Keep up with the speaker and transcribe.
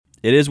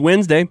It is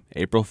Wednesday,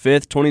 April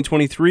 5th,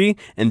 2023,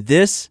 and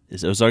this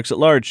is Ozarks at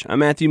Large. I'm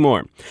Matthew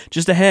Moore.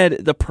 Just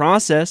ahead, the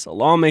process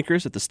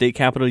lawmakers at the state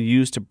capitol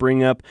used to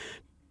bring up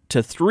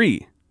to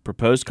 3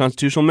 proposed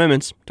constitutional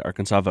amendments to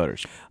Arkansas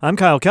voters. I'm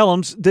Kyle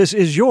Kellums. This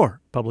is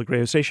your public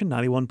radio station,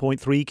 91.3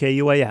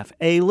 KUAF,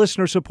 a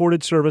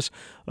listener-supported service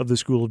of the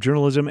School of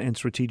Journalism and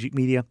Strategic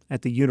Media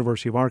at the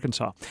University of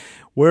Arkansas.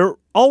 We're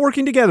all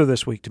working together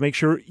this week to make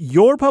sure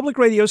your public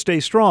radio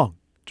stays strong,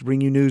 to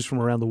bring you news from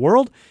around the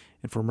world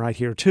and from right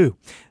here, too.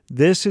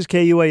 This is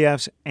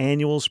KUAF's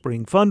annual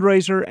spring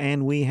fundraiser,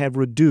 and we have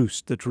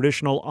reduced the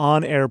traditional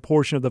on-air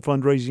portion of the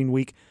fundraising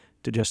week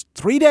to just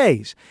 3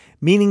 days,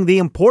 meaning the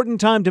important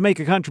time to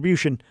make a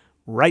contribution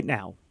right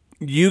now.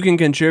 You can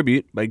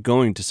contribute by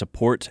going to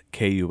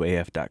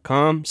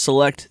supportkuaf.com,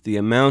 select the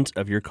amount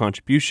of your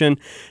contribution.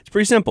 It's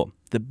pretty simple.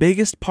 The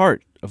biggest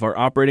part of our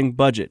operating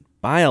budget,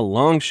 by a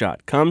long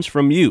shot, comes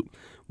from you.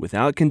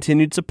 Without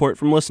continued support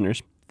from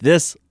listeners,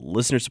 this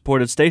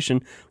listener-supported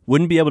station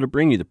wouldn't be able to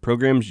bring you the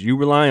programs you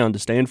rely on to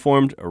stay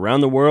informed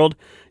around the world,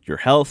 your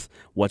health,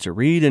 what to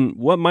read, and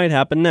what might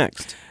happen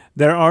next.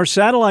 There are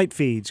satellite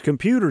feeds,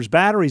 computers,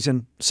 batteries,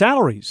 and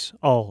salaries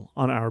all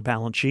on our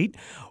balance sheet.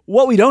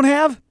 What we don't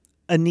have?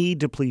 A need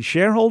to please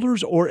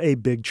shareholders or a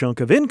big chunk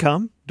of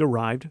income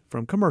derived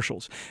from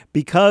commercials.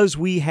 Because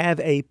we have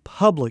a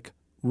public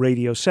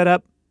radio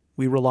setup,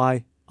 we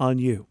rely on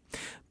you.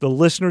 The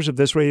listeners of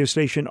this radio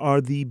station are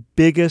the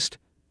biggest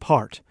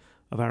part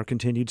of our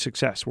continued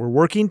success. We're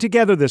working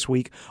together this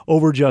week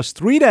over just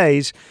 3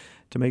 days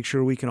to make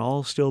sure we can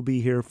all still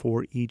be here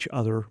for each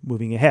other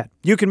moving ahead.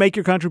 You can make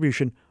your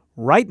contribution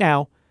right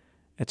now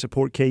at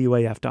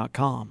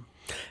supportkuaf.com.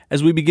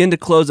 As we begin to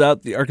close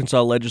out the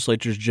Arkansas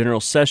Legislature's general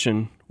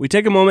session, we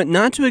take a moment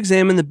not to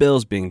examine the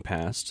bills being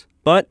passed,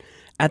 but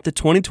at the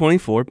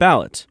 2024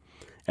 ballot.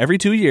 Every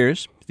 2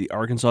 years, the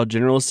Arkansas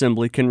General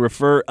Assembly can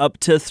refer up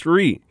to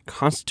 3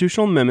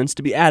 constitutional amendments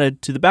to be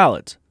added to the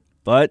ballot.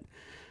 But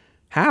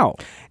how?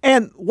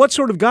 And what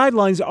sort of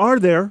guidelines are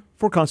there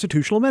for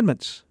constitutional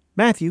amendments?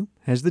 Matthew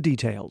has the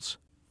details.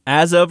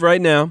 As of right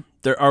now,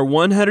 there are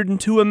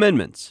 102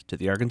 amendments to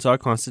the Arkansas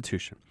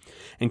Constitution,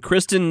 and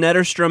Kristin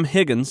Netterstrom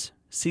Higgins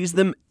sees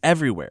them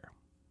everywhere.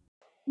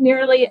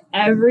 Nearly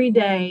every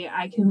day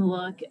I can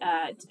look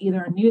at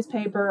either a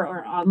newspaper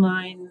or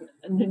online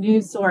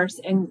news source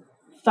and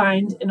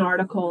find an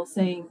article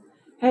saying,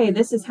 hey,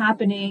 this is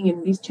happening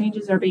and these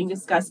changes are being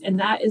discussed, and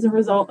that is a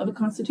result of a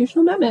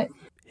constitutional amendment.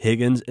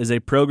 Higgins is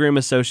a program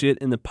associate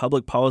in the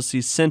Public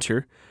Policy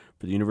Center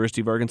for the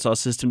University of Arkansas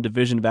System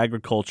Division of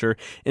Agriculture,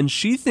 and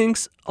she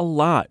thinks a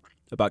lot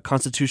about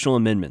constitutional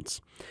amendments.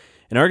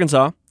 In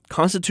Arkansas,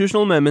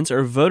 constitutional amendments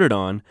are voted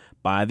on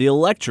by the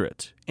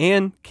electorate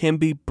and can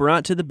be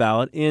brought to the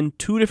ballot in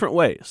 2 different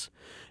ways.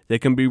 They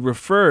can be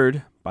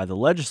referred by the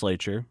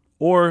legislature,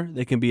 or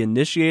they can be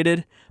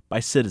initiated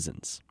by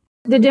citizens.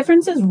 The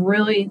difference is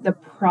really the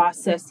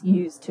process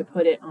used to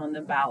put it on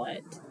the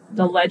ballot.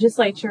 The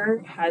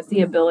legislature has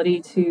the ability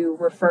to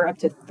refer up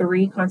to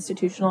 3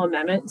 constitutional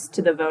amendments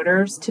to the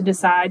voters to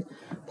decide,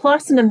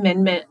 plus an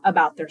amendment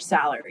about their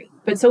salary.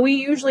 But so we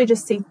usually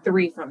just see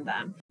 3 from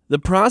them. The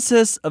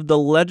process of the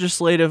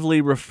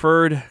legislatively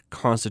referred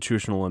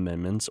constitutional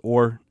amendments,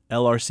 or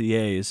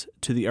LRCAs,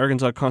 to the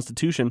Arkansas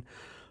Constitution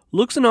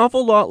looks an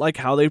awful lot like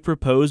how they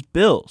propose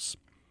bills.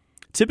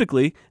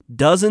 Typically,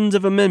 dozens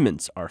of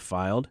amendments are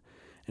filed,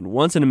 and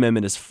once an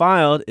amendment is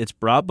filed, it's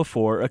brought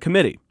before a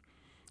committee.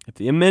 If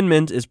the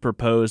amendment is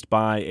proposed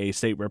by a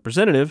state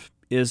representative,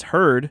 it is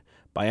heard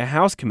by a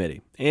House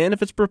committee. And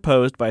if it's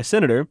proposed by a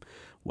senator,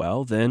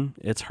 well, then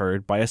it's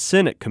heard by a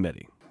Senate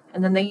committee.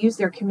 And then they use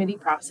their committee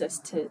process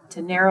to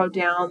narrow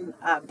down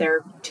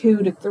their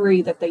 2 to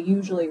 3 that they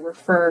usually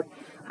refer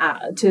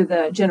to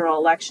the general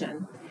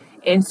election.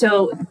 And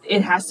so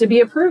it has to be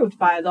approved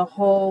by the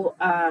whole,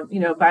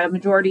 by a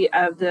majority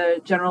of the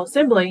General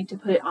Assembly to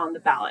put it on the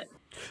ballot.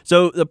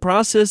 So the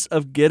process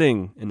of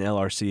getting an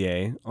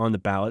LRCA on the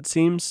ballot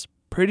seems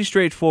pretty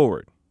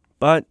straightforward,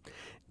 but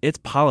it's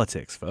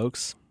politics,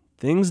 folks.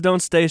 Things don't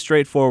stay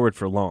straightforward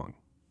for long.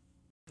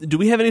 Do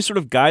we have any sort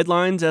of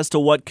guidelines as to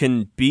what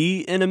can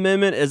be an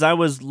amendment? As I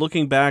was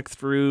looking back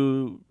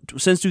through,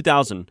 since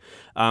 2000,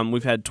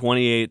 we've had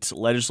 28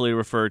 legislatively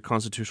referred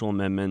constitutional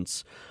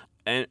amendments,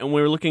 and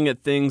we were looking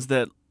at things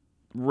that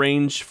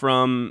range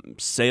from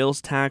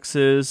sales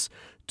taxes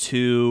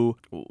to,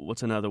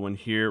 what's another one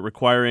here,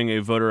 requiring a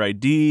voter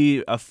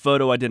ID, a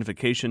photo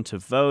identification to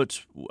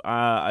vote.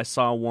 I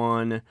saw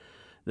one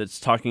that's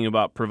talking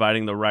about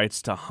providing the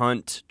rights to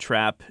hunt,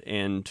 trap,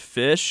 and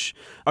fish.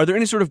 Are there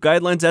any sort of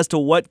guidelines as to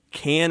what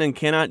can and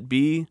cannot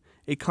be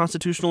a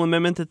constitutional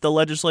amendment that the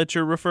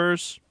legislature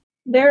refers?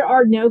 There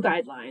are no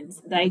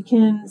guidelines. They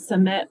can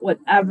submit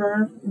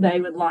whatever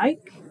they would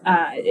like.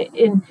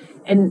 And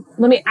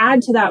let me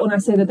add to that when I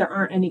say that there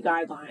aren't any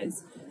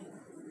guidelines.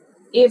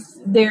 If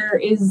there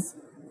is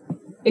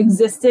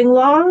existing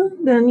law,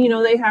 then,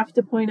 they have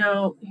to point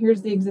out,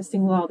 here's the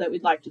existing law that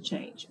we'd like to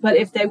change. But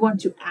if they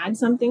want to add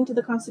something to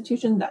the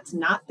Constitution that's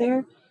not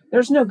there,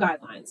 There's no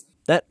guidelines.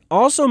 That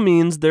also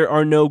means there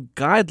are no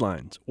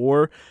guidelines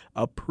or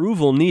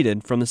approval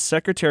needed from the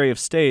Secretary of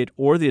State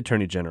or the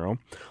Attorney General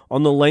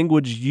on the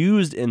language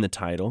used in the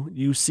title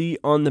you see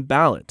on the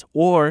ballot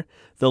or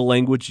the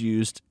language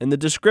used in the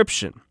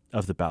description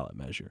of the ballot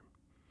measure.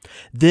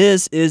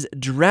 This is a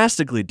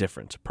drastically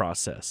different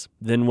process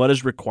than what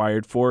is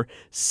required for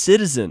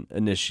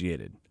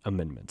citizen-initiated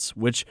amendments,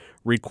 which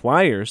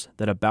requires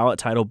that a ballot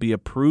title be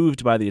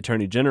approved by the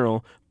Attorney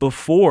General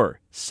before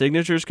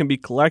signatures can be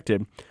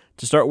collected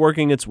to start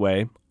working its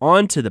way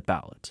onto the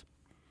ballot.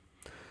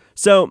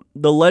 So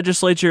the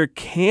legislature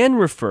can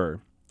refer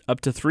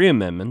up to 3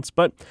 amendments,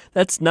 but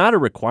that's not a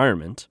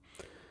requirement.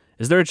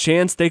 Is there a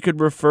chance they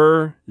could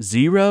refer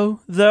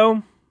 0,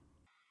 though?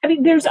 I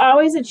mean, there's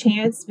always a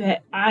chance,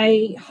 but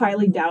I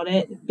highly doubt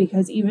it,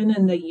 because even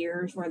in the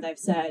years where they've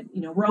said,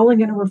 we're only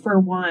going to refer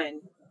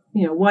 1,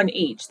 1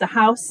 each. The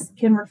House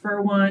can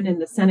refer 1 and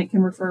the Senate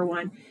can refer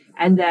 1.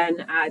 And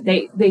then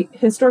they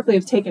historically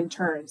have taken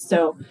turns.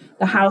 So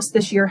the House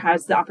this year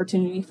has the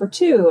opportunity for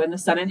 2 and the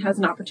Senate has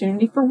an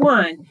opportunity for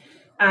 1.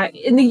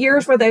 In the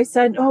years where they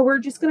said, we're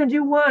just going to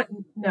do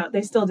 1, no,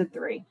 they still did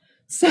 3.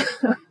 So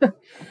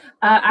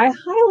I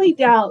highly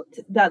doubt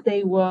that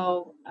they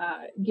will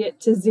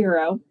get to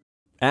 0.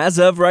 As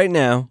of right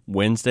now,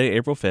 Wednesday,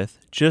 April 5th,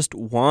 just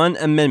 1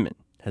 amendment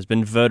has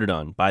been voted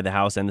on by the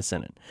House and the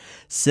Senate.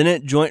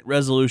 Senate Joint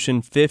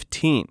Resolution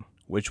 15,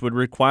 which would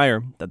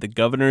require that the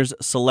governor's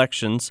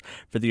selections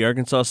for the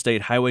Arkansas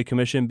State Highway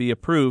Commission be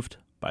approved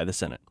by the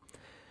Senate.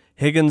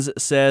 Higgins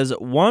says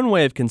one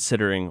way of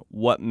considering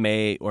what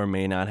may or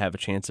may not have a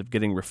chance of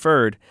getting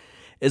referred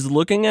is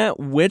looking at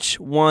which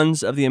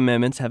ones of the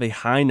amendments have a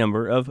high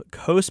number of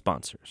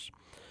co-sponsors.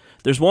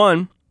 There's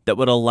one that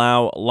would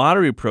allow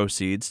lottery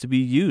proceeds to be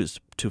used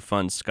to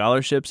fund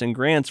scholarships and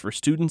grants for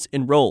students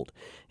enrolled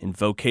in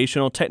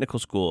vocational technical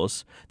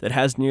schools that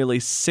has nearly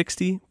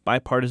 60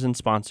 bipartisan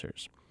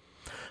sponsors.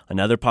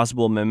 Another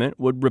possible amendment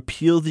would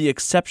repeal the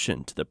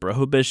exception to the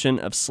prohibition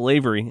of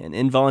slavery and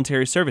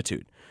involuntary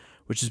servitude,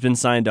 which has been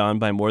signed on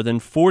by more than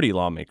 40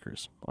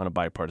 lawmakers on a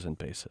bipartisan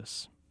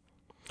basis.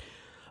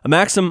 A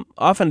maxim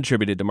often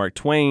attributed to Mark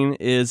Twain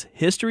is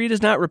history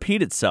does not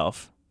repeat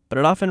itself, but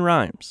it often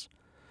rhymes.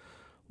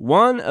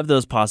 One of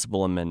those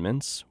possible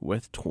amendments,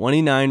 with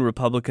 29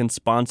 Republican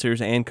sponsors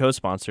and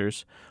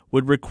co-sponsors,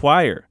 would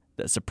require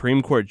that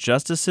Supreme Court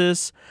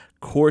justices,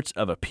 courts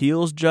of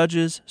appeals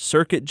judges,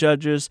 circuit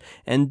judges,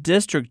 and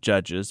district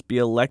judges be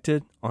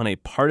elected on a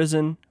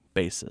partisan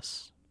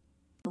basis.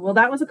 Well,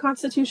 that was a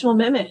constitutional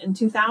amendment in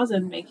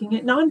 2000, making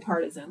it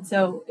nonpartisan.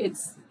 So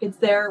it's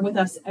there with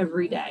us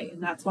every day.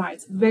 And that's why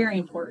it's very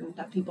important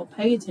that people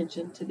pay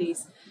attention to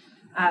these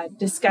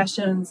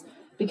discussions,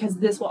 because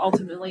this will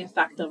ultimately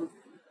affect them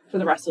for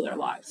the rest of their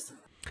lives.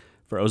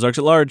 For Ozarks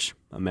at Large,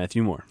 I'm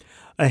Matthew Moore.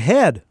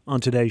 Ahead on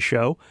today's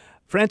show,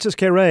 Francis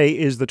Carré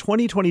is the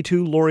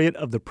 2022 laureate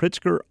of the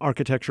Pritzker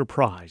Architecture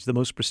Prize, the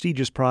most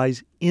prestigious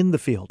prize in the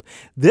field.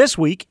 This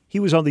week,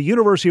 he was on the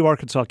University of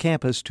Arkansas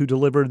campus to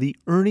deliver the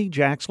Ernie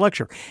Jacks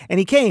Lecture, and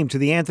he came to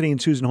the Anthony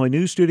and Susan Hoy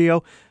News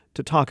Studio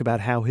to talk about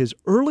how his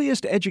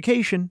earliest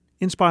education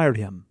inspired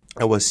him.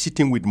 I was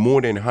sitting with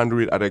more than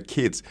 100 other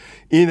kids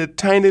in a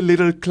tiny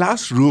little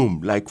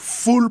classroom, like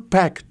full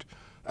packed,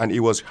 and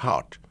it was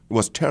hot. It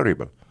was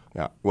terrible.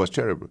 Yeah, it was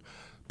terrible.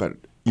 But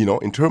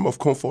in terms of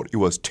comfort, it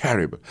was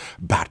terrible.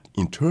 But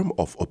in terms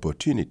of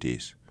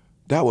opportunities,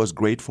 that was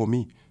great for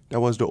me.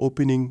 That was the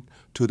opening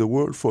to the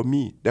world for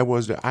me. That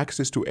was the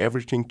access to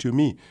everything to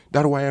me.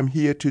 That's why I'm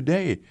here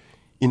today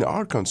in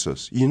Arkansas,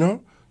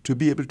 to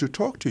be able to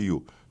talk to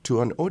you,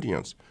 to an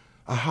audience.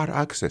 I had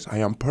access. I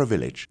am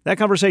privileged. That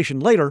conversation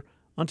later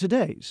on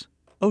today's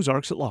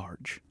Ozarks at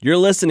Large. You're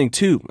listening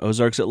to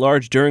Ozarks at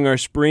Large during our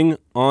Spring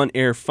On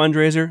Air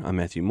fundraiser. I'm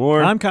Matthew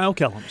Moore. I'm Kyle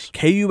Kellums.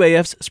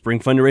 KUAF's Spring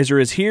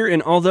Fundraiser is here,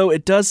 and although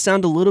it does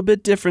sound a little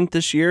bit different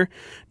this year,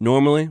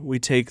 normally we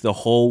take the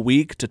whole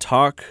week to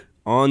talk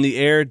on the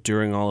air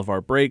during all of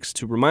our breaks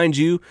to remind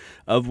you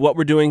of what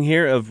we're doing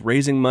here, of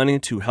raising money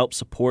to help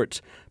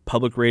support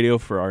public radio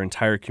for our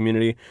entire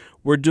community.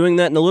 We're doing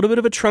that in a little bit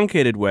of a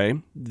truncated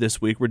way this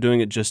week. We're doing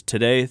it just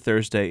today,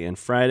 Thursday, and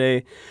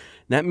Friday.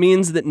 That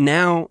means that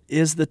now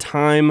is the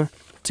time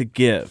to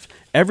give.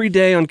 Every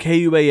day on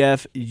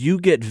KUAF, you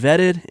get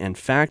vetted and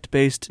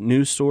fact-based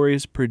news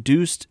stories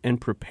produced and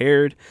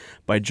prepared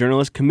by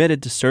journalists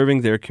committed to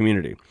serving their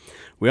community.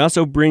 We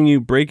also bring you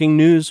breaking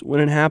news when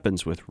it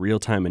happens with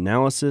real-time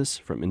analysis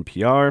from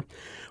NPR.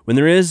 When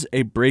there is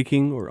a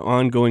breaking or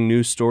ongoing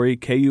news story,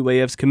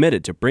 KUAF's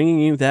committed to bringing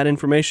you that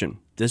information.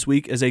 This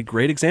week is a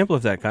great example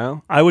of that,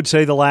 Kyle. I would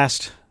say the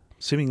last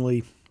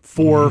seemingly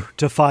 4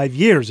 to 5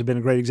 years have been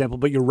a great example,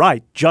 but you're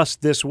right,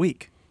 just this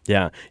week.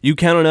 Yeah, you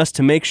count on us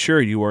to make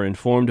sure you are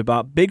informed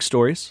about big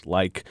stories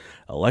like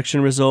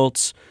election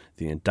results,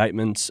 the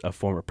indictments of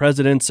former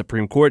presidents,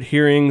 Supreme Court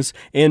hearings,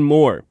 and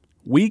more.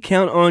 We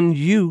count on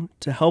you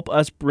to help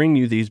us bring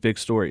you these big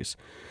stories.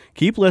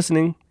 Keep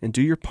listening and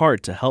do your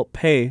part to help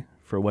pay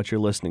for what you're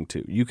listening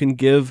to. You can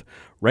give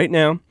right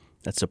now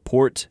at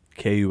supportkuaf.org.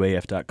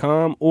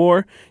 KUAF.com,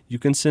 or you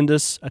can send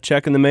us a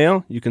check in the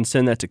mail. You can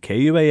send that to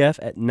KUAF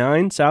at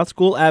 9 South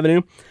School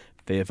Avenue,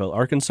 Fayetteville,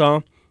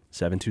 Arkansas,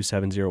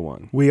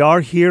 72701. We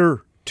are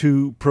here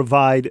to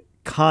provide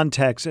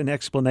context and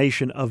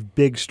explanation of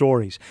big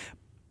stories.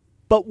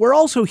 But we're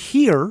also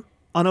here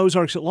on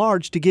Ozarks at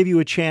Large to give you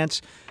a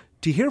chance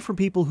to hear from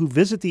people who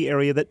visit the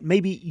area that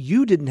maybe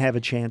you didn't have a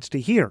chance to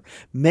hear.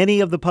 Many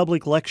of the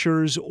public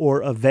lectures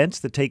or events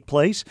that take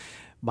place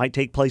might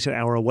take place an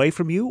hour away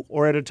from you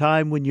or at a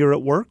time when you're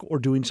at work or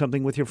doing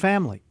something with your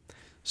family.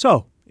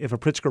 So if a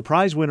Pritzker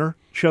Prize winner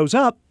shows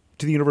up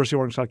to the University of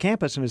Arkansas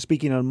campus and is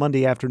speaking on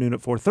Monday afternoon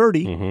at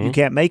 4:30, you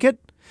can't make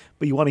it,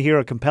 but you want to hear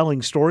a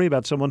compelling story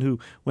about someone who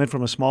went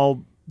from a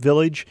small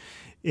village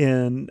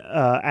in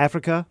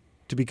Africa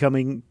to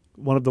becoming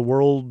one of the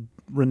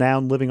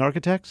world-renowned living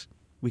architects,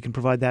 we can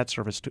provide that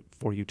service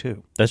for you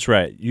too. That's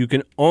right.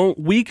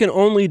 We can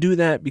only do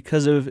that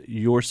because of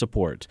your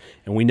support.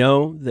 And we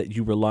know that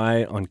you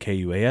rely on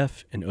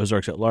KUAF and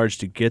Ozarks at Large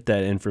to get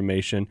that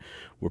information.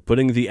 We're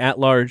putting the At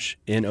Large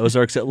in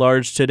Ozarks at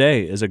Large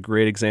today is a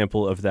great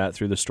example of that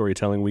through the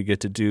storytelling we get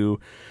to do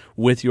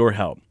with your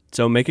help.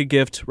 So make a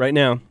gift right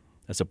now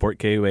at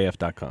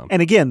supportkuaf.com.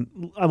 And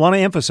again, I want to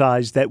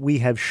emphasize that we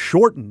have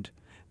shortened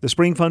the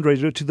spring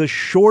fundraiser to the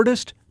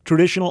shortest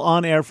traditional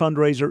on-air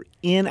fundraiser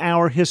in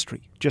our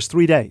history, just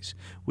 3 days.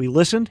 We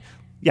listened.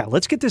 Yeah,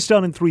 let's get this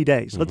done in 3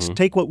 days. Let's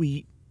take what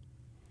we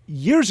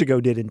years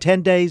ago did in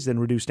 10 days, then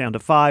reduce down to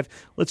 5.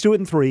 Let's do it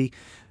in 3.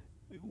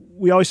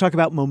 We always talk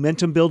about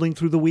momentum building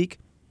through the week.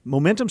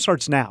 Momentum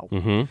starts now.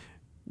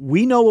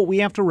 We know what we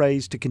have to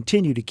raise to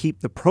continue to keep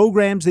the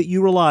programs that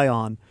you rely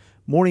on,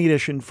 Morning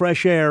Edition,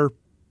 Fresh Air,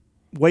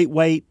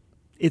 Wait,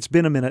 It's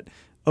Been a Minute,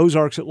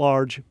 Ozarks at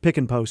Large, Pick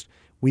and Post.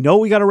 We know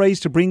we got to raise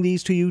to bring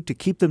these to you, to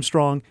keep them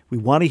strong. We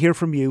want to hear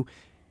from you.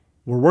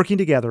 We're working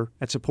together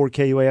at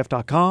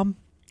supportkuaf.com.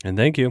 And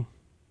thank you.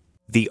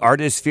 The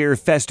Artisphere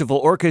Festival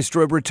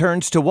Orchestra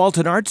returns to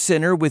Walton Arts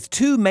Center with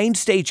 2 main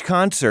stage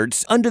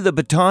concerts under the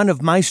baton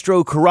of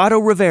Maestro Corrado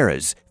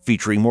Rivera's,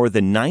 featuring more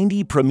than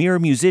 90 premier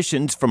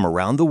musicians from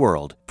around the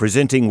world,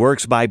 presenting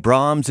works by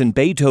Brahms and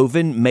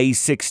Beethoven May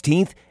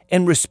 16th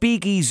and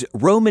Respighi's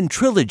Roman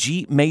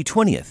Trilogy May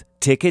 20th.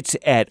 Tickets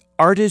at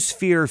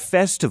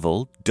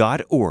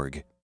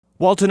artispherefestival.org.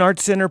 Walton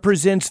Arts Center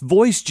presents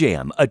Voice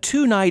Jam, a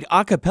 2-night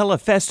a cappella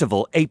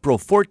festival, April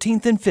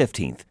 14th and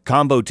 15th.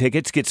 Combo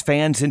tickets gets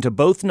fans into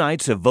both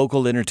nights of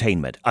vocal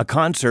entertainment, a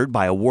concert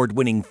by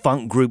award-winning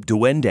funk group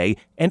Duende,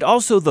 and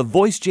also the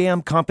Voice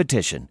Jam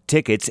competition.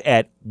 Tickets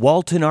at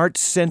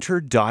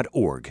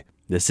waltonartscenter.org.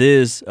 This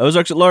is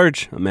Ozarks at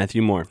Large. I'm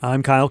Matthew Moore.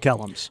 I'm Kyle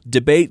Kellums.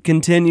 Debate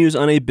continues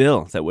on a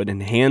bill that would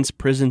enhance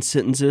prison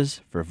sentences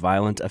for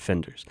violent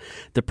offenders.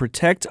 The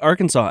Protect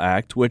Arkansas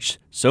Act, which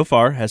so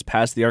far has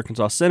passed the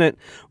Arkansas Senate,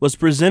 was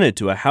presented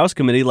to a House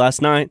committee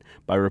last night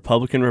by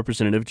Republican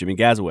Representative Jimmy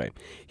Gazaway.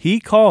 He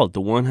called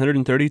the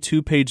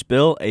 132-page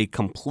bill a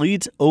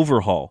complete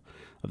overhaul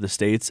of the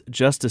state's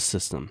justice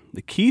system.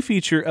 The key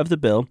feature of the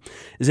bill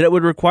is that it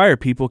would require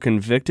people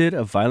convicted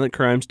of violent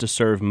crimes to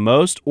serve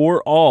most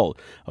or all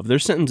of their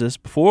sentences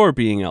before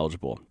being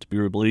eligible to be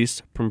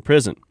released from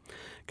prison.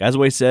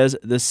 Gazaway says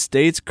the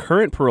state's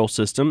current parole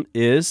system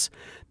is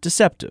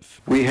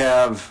deceptive. We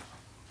have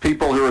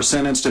people who are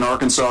sentenced in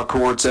Arkansas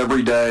courts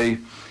every day,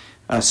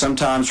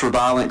 sometimes for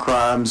violent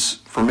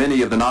crimes, for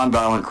many of the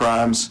nonviolent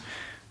crimes,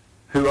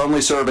 who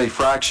only serve a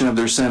fraction of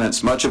their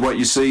sentence. Much of what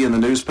you see in the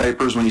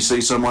newspapers when you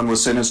see someone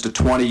was sentenced to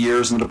 20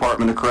 years in the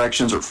Department of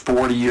Corrections or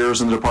 40 years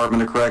in the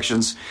Department of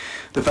Corrections,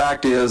 the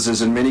fact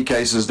is in many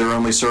cases they're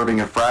only serving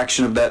a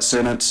fraction of that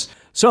sentence.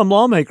 Some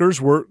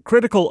lawmakers were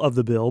critical of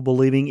the bill,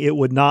 believing it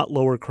would not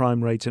lower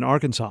crime rates in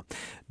Arkansas.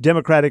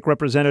 Democratic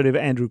Representative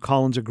Andrew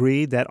Collins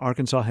agreed that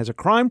Arkansas has a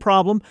crime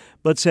problem,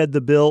 but said the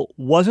bill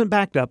wasn't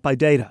backed up by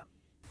data.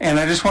 And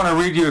I just want to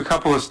read you a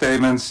couple of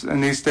statements,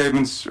 and these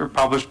statements are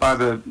published by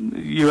the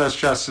U.S.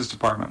 Justice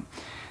Department.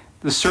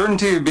 The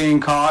certainty of being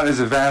caught is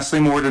a vastly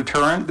more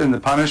deterrent than the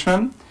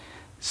punishment.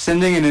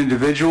 Sending an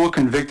individual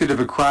convicted of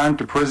a crime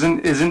to prison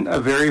isn't a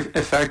very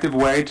effective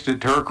way to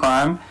deter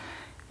crime.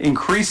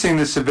 Increasing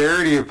the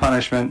severity of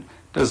punishment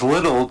does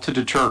little to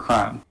deter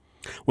crime.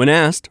 When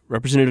asked,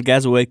 Representative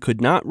Gazaway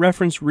could not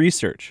reference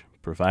research,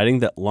 providing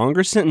that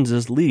longer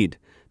sentences lead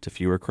to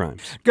fewer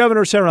crimes.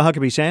 Governor Sarah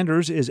Huckabee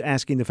Sanders is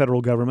asking the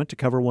federal government to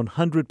cover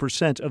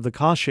 100% of the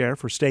cost share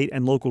for state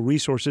and local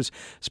resources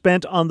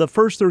spent on the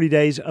first 30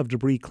 days of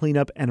debris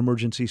cleanup and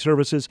emergency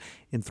services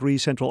in 3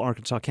 central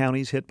Arkansas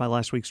counties hit by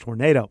last week's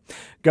tornado.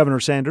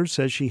 Governor Sanders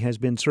says she has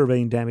been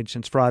surveying damage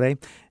since Friday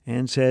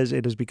and says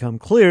it has become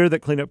clear that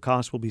cleanup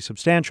costs will be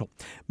substantial.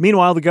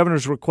 Meanwhile, the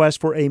governor's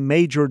request for a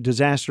major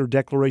disaster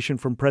declaration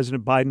from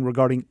President Biden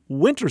regarding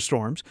winter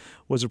storms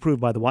was approved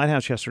by the White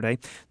House yesterday.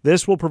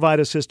 This will provide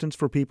assistance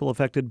for people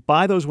affected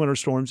by those winter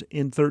storms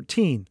in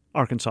 13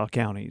 Arkansas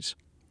counties.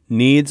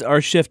 Needs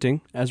are shifting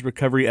as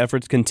recovery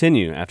efforts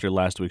continue after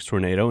last week's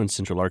tornado in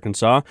central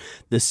Arkansas.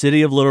 The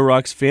City of Little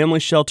Rock's Family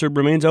Shelter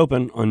remains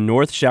open on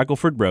North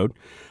Shackelford Road,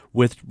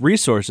 with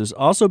resources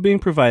also being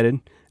provided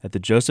at the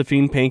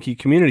Josephine Pankey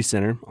Community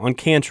Center on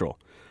Cantrell.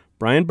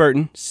 Brian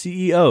Burton,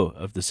 CEO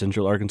of the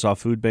Central Arkansas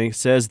Food Bank,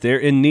 says they're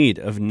in need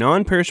of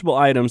non-perishable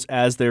items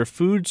as their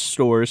food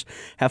stores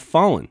have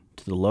fallen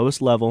to the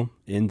lowest level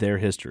in their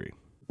history.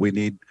 We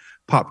need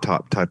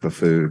pop-top type of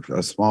food,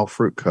 a small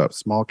fruit cup,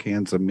 small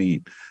cans of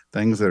meat,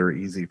 things that are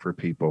easy for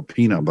people,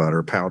 peanut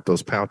butter,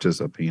 those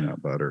pouches of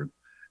peanut butter,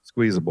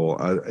 squeezable.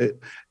 It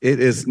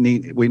is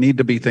neat. We need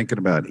to be thinking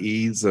about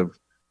ease of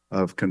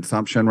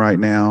consumption right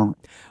now.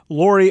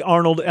 Lori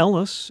Arnold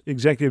Ellis,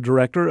 Executive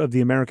Director of the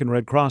American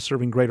Red Cross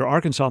serving Greater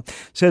Arkansas,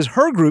 says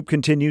her group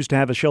continues to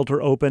have a shelter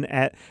open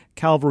at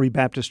Calvary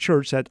Baptist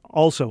Church, that's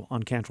also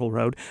on Cantrell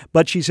Road.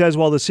 But she says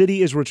while the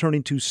city is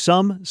returning to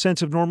some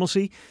sense of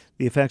normalcy,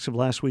 the effects of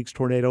last week's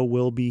tornado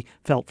will be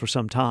felt for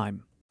some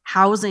time.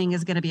 Housing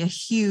is going to be a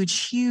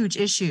huge, huge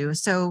issue.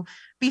 So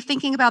be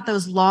thinking about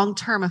those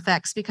long-term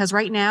effects, because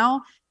right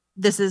now,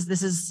 this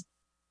is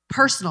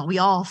personal. We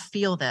all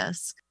feel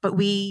this, but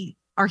we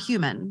are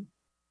human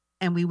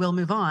and we will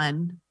move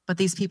on. But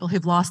these people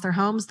who've lost their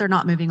homes, they're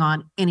not moving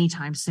on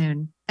anytime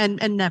soon and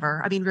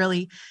never. I mean,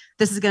 really,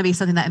 this is going to be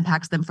something that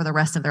impacts them for the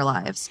rest of their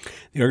lives.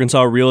 The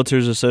Arkansas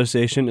Realtors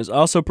Association is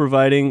also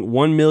providing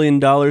 $1 million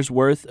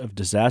worth of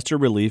disaster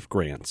relief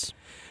grants.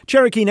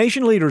 Cherokee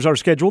Nation leaders are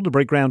scheduled to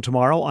break ground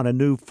tomorrow on a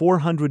new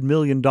 $400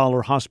 million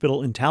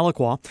hospital in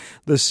Tahlequah.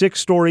 The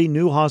 6-story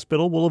new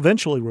hospital will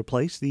eventually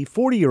replace the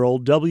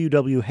 40-year-old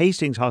W.W.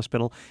 Hastings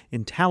Hospital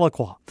in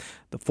Tahlequah.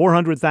 The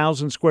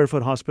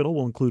 400,000-square-foot hospital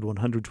will include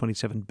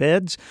 127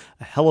 beds,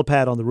 a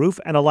helipad on the roof,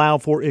 and allow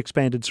for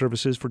expanded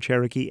services for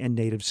Cherokee and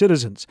Native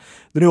citizens.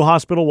 The new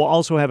hospital will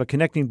also have a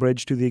connecting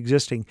bridge to the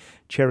existing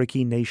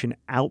Cherokee Nation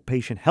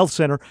Outpatient Health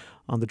Center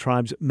on the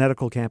tribe's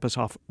medical campus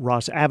off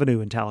Ross Avenue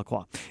in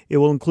Tahlequah. It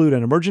will include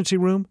an emergency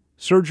room,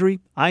 surgery,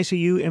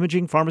 ICU,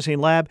 imaging, pharmacy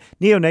and lab,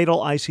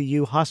 neonatal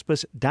ICU,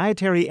 hospice,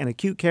 dietary and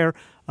acute care,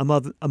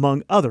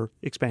 among other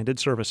expanded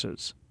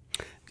services.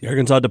 The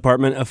Arkansas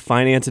Department of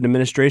Finance and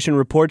Administration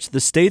reports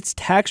the state's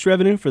tax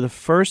revenue for the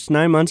first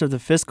 9 months of the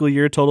fiscal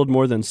year totaled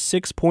more than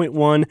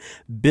 $6.1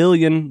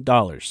 billion.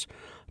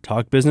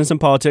 Talk Business and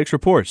Politics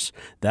reports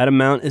that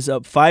amount is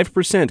up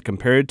 5%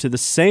 compared to the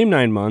same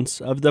 9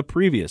 months of the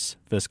previous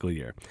fiscal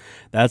year.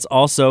 That's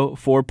also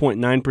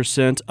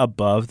 4.9%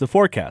 above the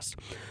forecast.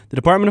 The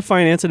Department of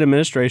Finance and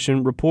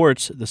Administration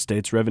reports the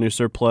state's revenue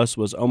surplus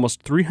was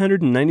almost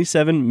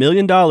 $397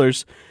 million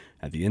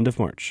at the end of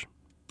March.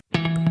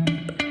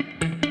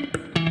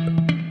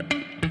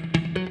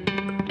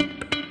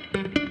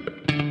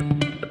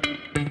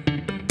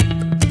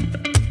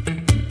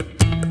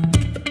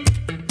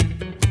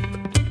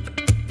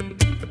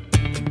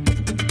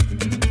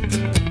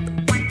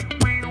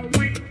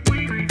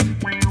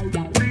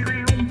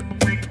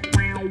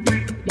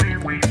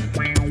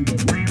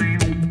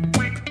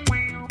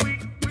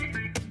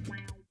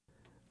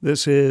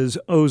 This is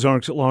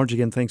Ozarks at Large.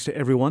 Again, thanks to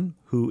everyone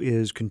who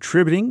is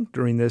contributing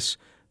during this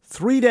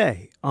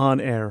 3-day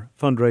on-air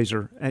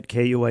fundraiser at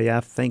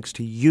KUAF. Thanks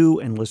to you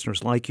and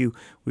listeners like you,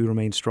 we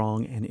remain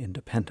strong and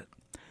independent.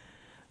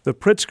 The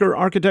Pritzker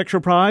Architecture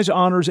Prize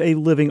honors a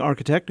living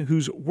architect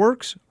whose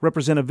works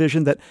represent a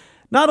vision that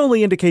not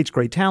only indicates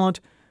great talent,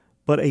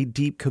 but a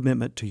deep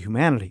commitment to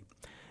humanity.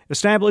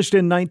 Established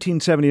in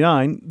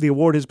 1979, the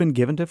award has been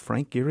given to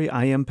Frank Gehry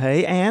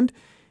Ayampe and,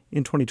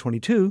 in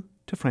 2022,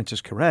 to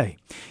Francis Carre.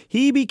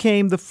 He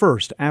became the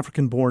first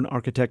African-born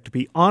architect to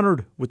be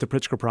honored with the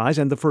Pritzker Prize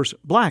and the first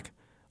black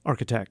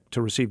architect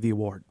to receive the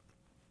award.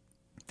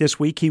 This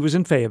week, he was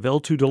in Fayetteville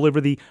to deliver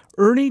the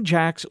Ernie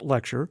Jacks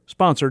Lecture,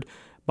 sponsored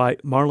by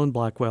Marlon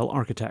Blackwell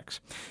Architects.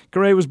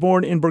 Carre was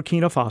born in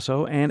Burkina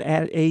Faso and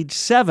at age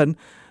 7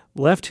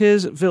 left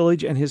his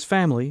village and his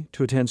family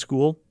to attend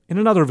school in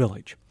another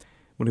village.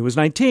 When he was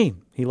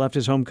 19, he left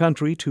his home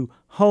country to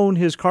hone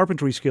his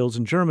carpentry skills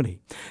in Germany.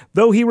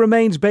 Though he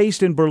remains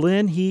based in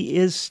Berlin, he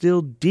is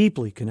still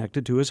deeply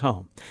connected to his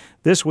home.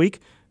 This week,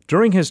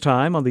 during his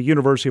time on the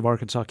University of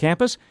Arkansas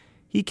campus,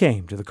 he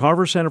came to the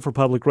Carver Center for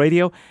Public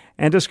Radio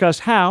and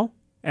discussed how,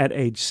 at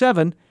age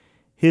 7,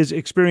 his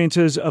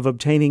experiences of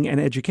obtaining an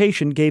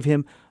education gave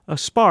him a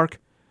spark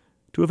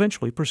to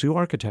eventually pursue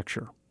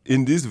architecture.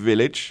 In this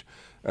village,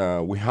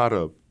 we had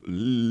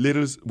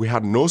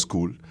no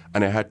school,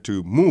 and I had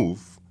to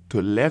move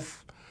to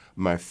leave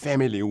my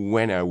family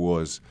when I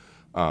was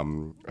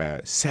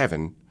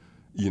 7,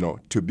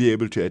 to be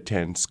able to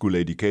attend school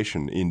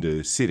education in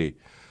the city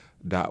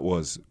that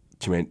was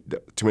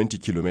 20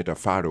 kilometers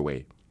far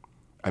away.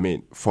 I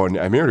mean, for an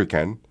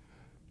American,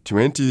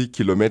 20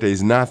 kilometers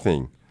is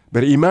nothing.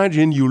 But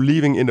imagine you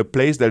living in a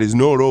place that is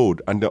no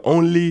road, and the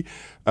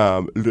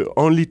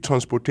only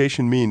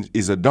transportation means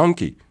is a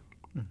donkey,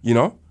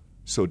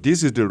 So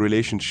this is the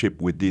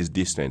relationship with this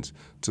distance.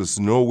 There's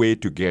no way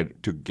to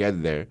get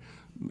there.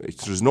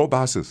 There's no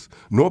buses,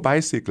 no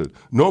bicycle,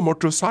 no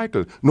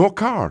motorcycle, no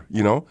car,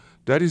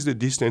 That is the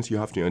distance you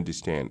have to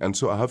understand. And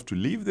so I have to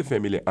leave the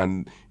family.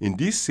 And in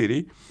this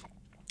city,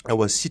 I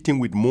was sitting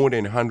with more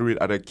than 100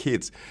 other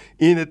kids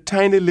in a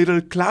tiny little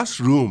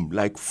classroom,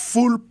 like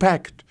full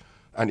packed.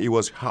 And it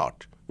was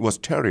hot. It was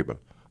terrible.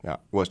 Yeah,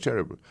 it was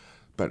terrible.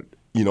 But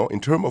in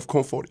terms of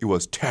comfort, it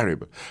was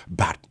terrible.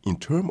 But in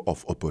terms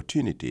of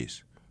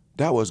opportunities,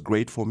 that was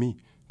great for me.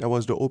 That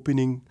was the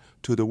opening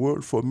to the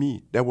world for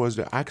me. That was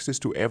the access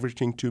to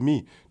everything to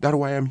me. That's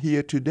why I'm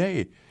here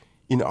today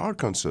in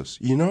Arkansas,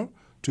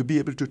 to be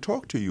able to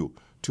talk to you,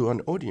 to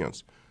an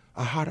audience.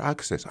 I had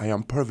access. I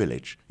am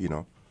privileged,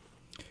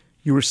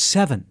 You were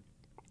 7.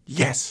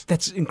 Yes.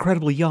 That's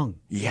incredibly young.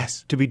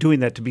 Yes. To be doing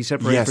that, to be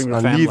separated from your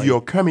and family. leave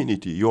your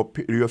community,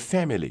 your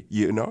family,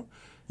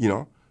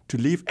 to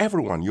leave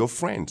everyone, your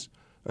friends,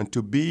 and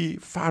to be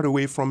far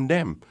away from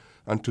them,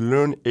 and to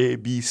learn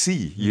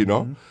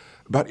ABC,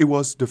 But it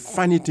was, the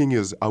funny thing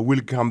is, I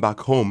will come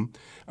back home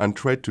and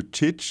try to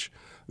teach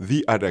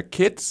the other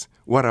kids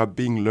what I've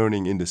been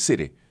learning in the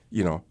city,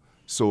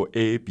 So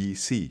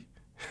ABC.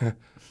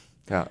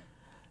 Yeah.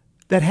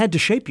 That had to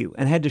shape you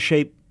and had to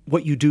shape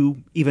what you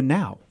do even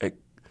now.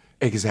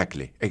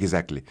 Exactly.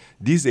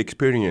 This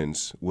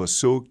experience was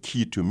so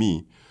key to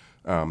me.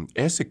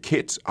 As a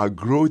kid, I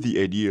grew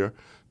the idea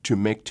to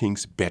make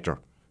things better.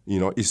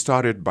 It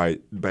started by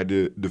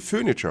the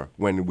furniture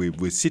when we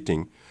were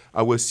sitting.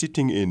 I was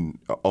sitting in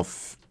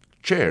of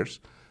chairs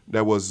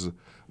that was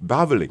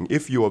bubbling.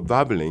 If you are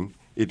bubbling,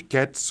 it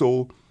gets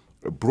so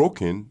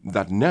broken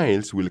that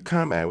nails will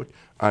come out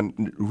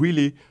and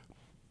really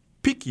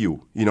pick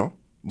you,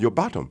 your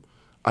bottom.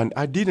 And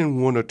I didn't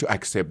want to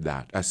accept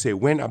that. I say,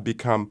 when I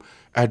become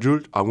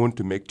adult, I want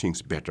to make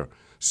things better.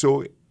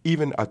 So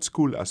even at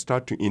school, I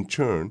start to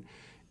intern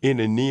in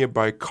a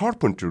nearby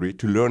carpentry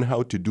to learn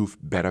how to do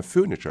better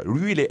furniture.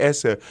 Really,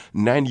 as a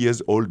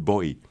 9-year-old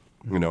boy,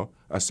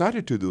 I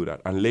started to do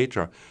that. And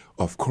later,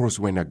 of course,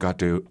 when I got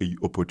the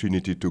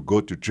opportunity to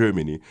go to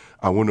Germany,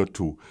 I wanted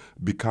to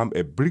become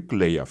a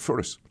bricklayer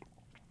first.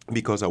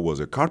 Because I was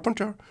a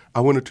carpenter, I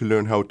wanted to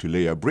learn how to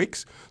layer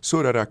bricks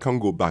so that I can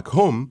go back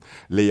home,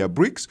 layer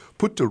bricks,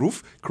 put the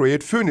roof,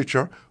 create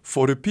furniture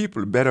for the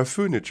people, better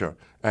furniture.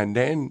 And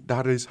then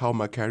that is how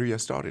my career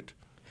started.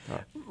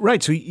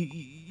 Right. So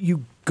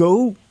you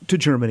go to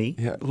Germany,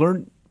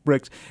 learn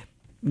bricks.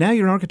 Now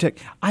you're an architect.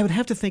 I would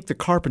have to think the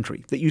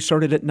carpentry that you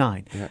started at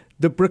 9,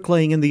 the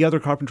bricklaying and the other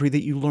carpentry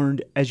that you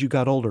learned as you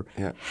got older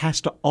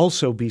has to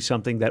also be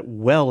something that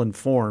well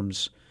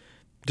informs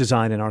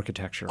design and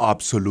architecture.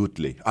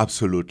 Absolutely.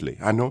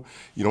 I know,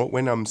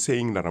 when I'm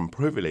saying that I'm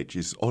privileged,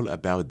 it's all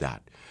about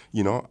that.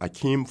 I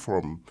came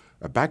from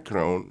a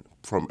background,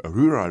 from a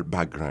rural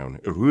background,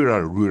 a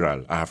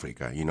rural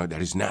Africa,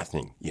 there is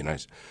nothing,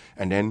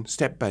 And then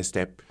step by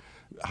step,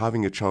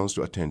 having a chance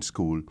to attend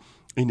school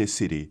in a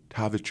city, to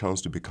have a chance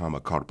to become a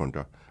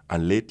carpenter,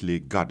 and lately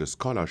got a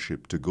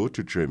scholarship to go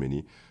to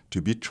Germany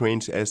to be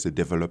trained as a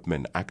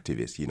development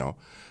activist,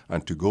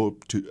 and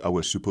I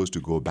was supposed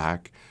to go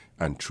back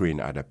and train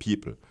other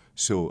people.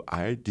 So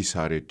I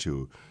decided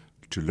to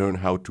learn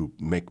how to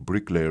make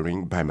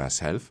bricklaying by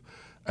myself.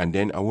 And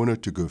then I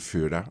wanted to go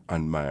further,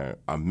 and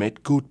I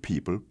met good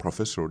people,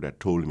 professor that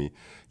told me,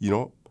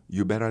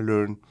 you better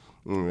learn,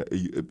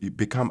 you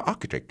become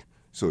architect.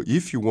 So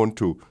if you want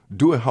to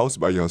do a house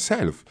by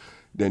yourself,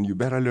 then you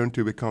better learn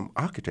to become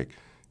architect.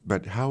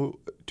 But how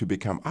to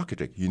become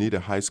architect? You need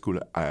a high school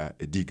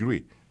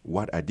degree,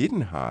 what I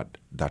didn't have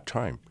that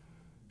time.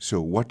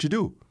 So what to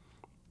do?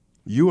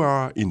 You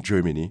are in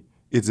Germany.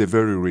 It's a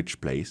very rich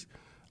place.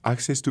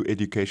 Access to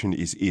education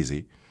is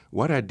easy.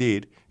 What I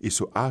did is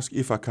to ask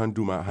if I can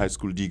do my high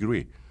school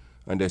degree.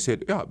 And they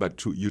said,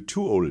 but you're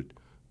too old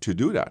to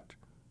do that.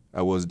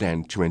 I was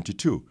then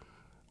 22.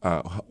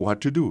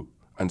 What to do?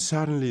 And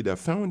suddenly they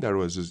found there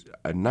was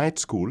a night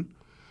school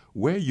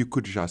where you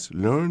could just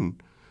learn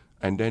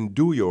and then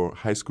do your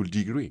high school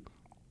degree.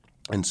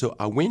 And so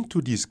I went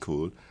to this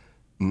school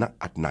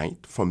at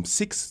night from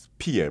 6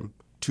 p.m.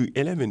 to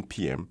 11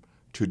 p.m.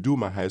 to do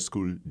my high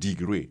school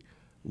degree.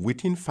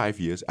 Within 5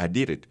 years, I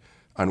did it.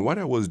 And what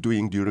I was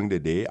doing during the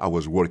day, I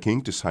was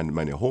working to send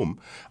money home.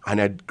 And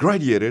I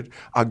graduated.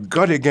 I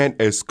got again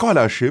a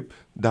scholarship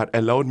that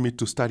allowed me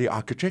to study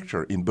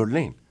architecture in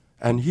Berlin.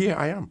 And here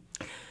I am.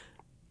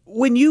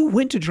 When you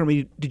went to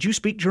Germany, did you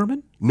speak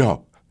German?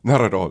 No,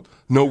 not at all.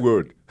 No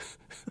word.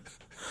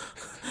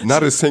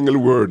 Not a single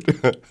word.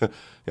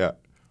 Yeah.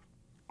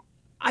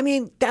 I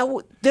mean,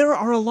 there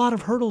are a lot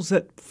of hurdles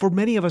that for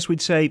many of us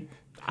we'd say,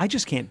 I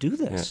just can't do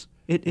this.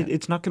 Yeah.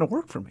 It's not going to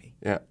work for me.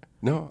 Yeah.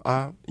 No,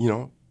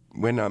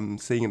 when I'm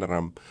saying that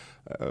I'm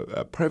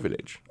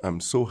privileged, I'm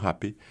so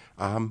happy.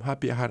 I'm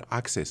happy I had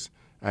access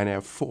and I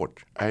fought.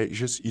 I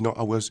just,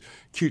 I was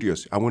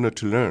curious. I wanted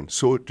to learn.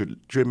 So the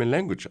German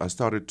language, I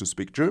started to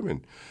speak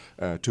German,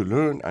 to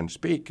learn and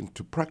speak and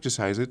to practice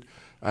it.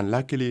 And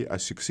luckily I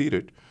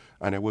succeeded.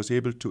 And I was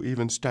able to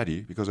even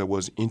study because I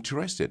was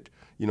interested.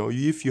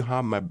 If you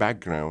have my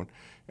background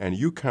and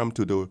you come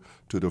to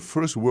the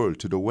first world,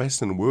 to the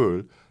Western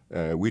world,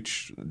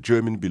 which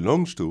Germany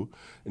belongs to,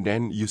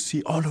 then you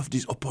see all of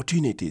these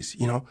opportunities,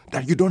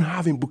 that you don't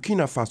have in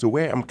Burkina Faso,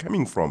 where I'm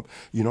coming from.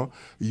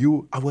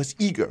 I was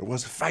eager, I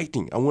was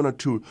fighting. I wanted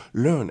to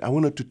learn. I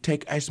wanted to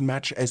take as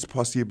much as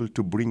possible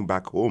to bring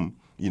back home,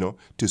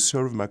 to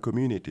serve my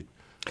community.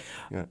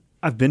 Yeah.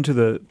 I've been to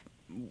the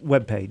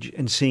webpage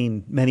and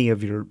seen many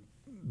of your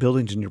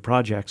buildings in your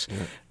projects,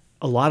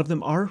 a lot of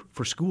them are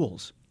for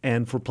schools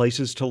and for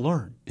places to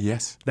learn.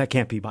 Yes. That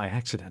can't be by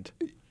accident.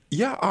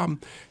 Yeah,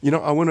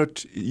 I want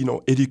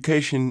to,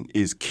 education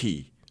is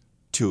key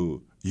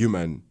to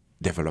human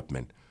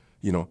development,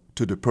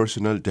 to the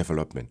personal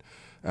development.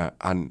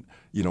 And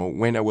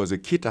when I was a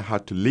kid, I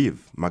had to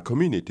leave my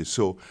community.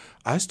 So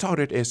I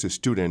started as a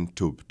student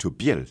to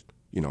build,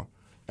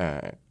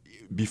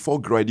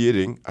 Before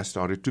graduating, I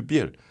started to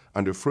build.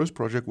 And the first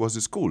project was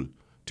a school,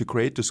 to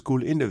create a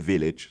school in the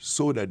village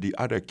so that the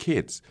other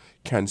kids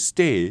can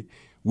stay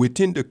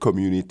within the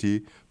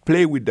community,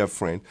 play with their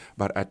friends,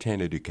 but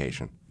attend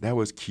education. That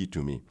was key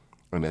to me.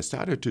 And I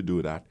started to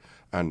do that,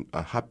 and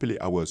happily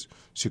I was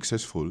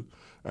successful.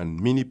 And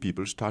many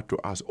people start to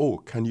ask, oh,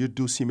 can you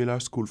do similar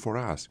school for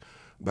us?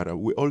 But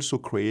we're also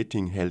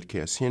creating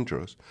healthcare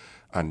centers,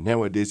 and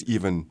nowadays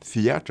even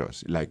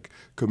theaters, like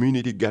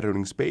community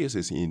gathering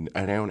spaces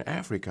around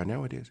Africa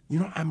nowadays.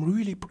 I'm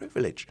really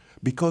privileged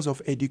because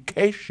of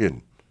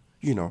education,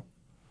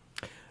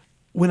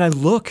 When I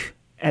look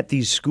at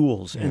these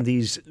schools and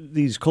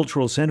these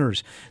cultural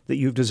centers that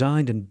you've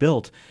designed and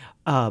built,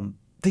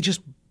 they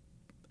just,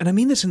 and I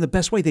mean this in the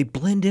best way, they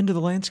blend into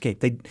the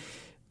landscape.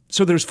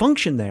 So there's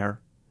function there,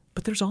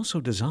 but there's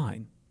also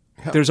design.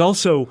 Yeah. There's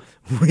also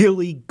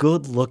really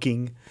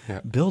good-looking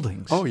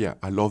buildings. Oh, yeah.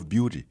 I love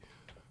beauty.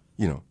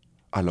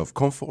 I love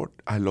comfort.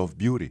 I love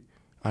beauty.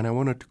 And I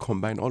wanted to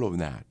combine all of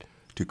that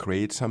to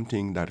create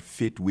something that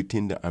fit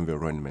within the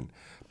environment,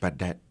 but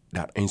that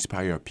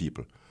inspire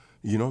people.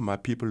 My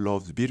people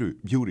love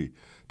beauty.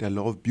 They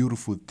love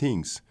beautiful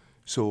things.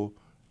 So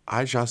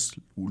I just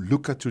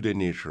look at the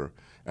nature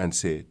and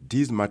say,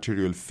 these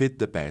materials fit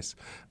the best.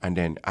 And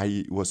then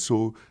I was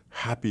so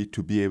happy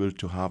to be able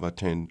to have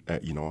attend,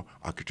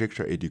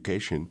 architecture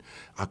education.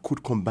 I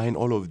could combine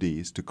all of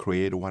these to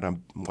create what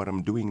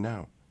I'm doing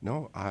now.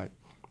 I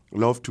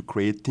love to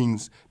create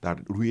things that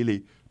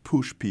really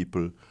push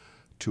people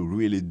to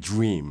really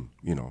dream,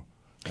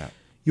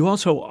 You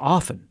also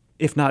often,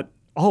 if not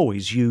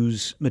always,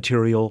 use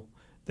material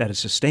that is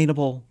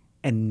sustainable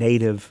and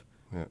native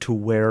to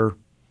where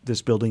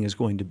this building is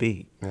going to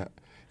be.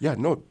 Yeah,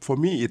 no, for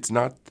me, it's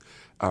not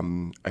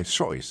a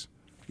choice.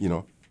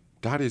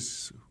 That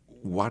is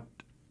what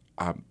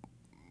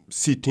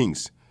see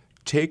things.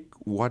 Take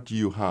what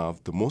you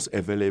have, the most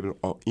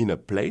available in a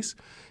place,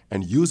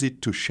 and use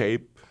it to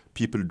shape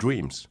people's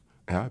dreams.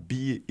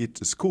 Be it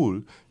a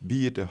school,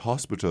 be it a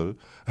hospital,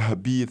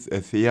 be it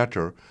a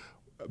theater,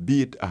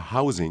 be it a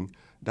housing.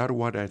 That's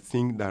what I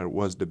think that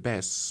was the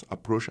best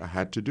approach I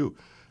had to do.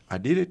 I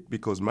did it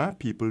because my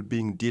people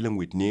dealing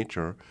with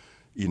nature,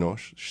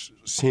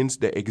 since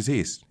they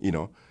exist,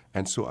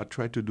 and so I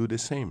tried to do the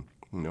same.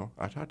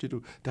 I tried to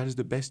do, that is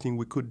the best thing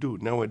we could do.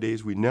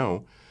 Nowadays we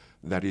know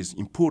that it's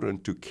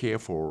important to care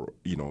for,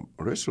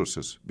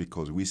 resources,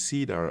 because we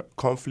see there are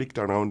conflict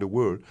around the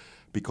world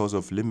because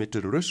of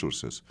limited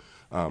resources.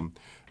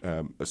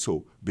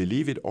 So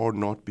believe it or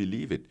not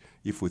believe it,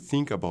 if we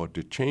think about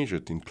the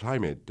changes in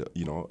climate, there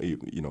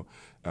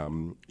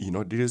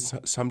is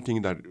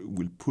something that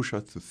will push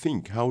us to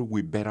think how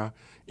we better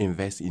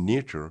invest in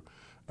nature.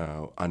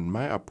 And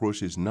my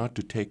approach is not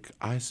to take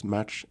as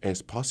much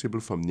as possible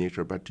from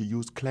nature, but to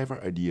use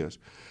clever ideas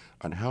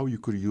on how you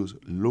could use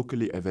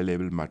locally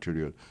available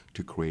material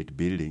to create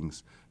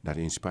buildings that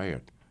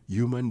inspire.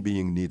 Human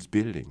being needs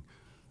building,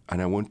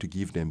 and I want to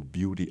give them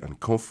beauty and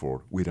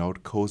comfort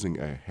without causing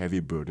a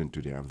heavy burden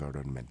to the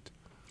environment.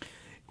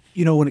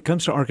 When it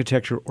comes to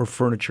architecture or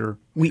furniture,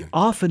 we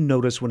often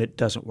notice when it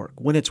doesn't work,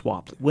 when it's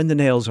wobbly, when the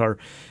nails are,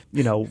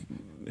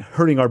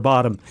 hurting our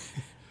bottom.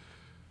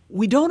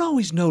 We don't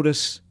always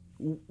notice,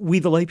 we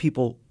the lay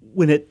people,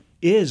 when it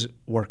is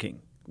working.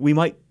 We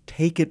might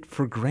take it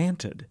for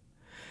granted.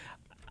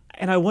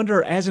 And I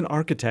wonder, as an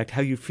architect,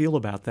 how you feel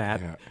about that.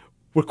 Yeah.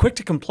 We're quick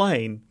to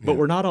complain, but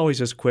we're not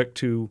always as quick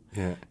to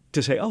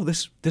say, oh,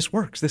 this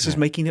works. This is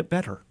making it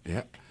better.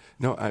 Yeah.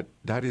 No,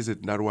 that is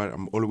it. That's what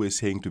I'm always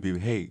saying to people.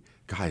 Hey,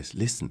 guys,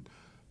 listen.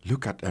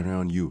 Look at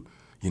around you.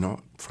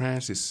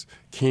 Francis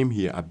came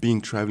here. I've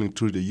been traveling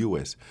through the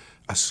U.S.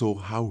 I saw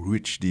how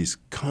rich this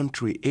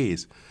country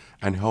is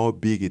and how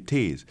big it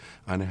is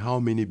and how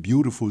many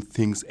beautiful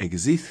things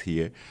exist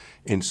here.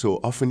 And so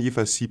often if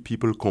I see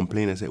people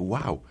complain, I say,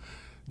 wow,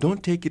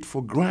 don't take it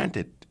for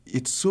granted.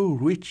 It's so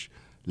rich.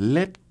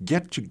 Let's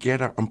get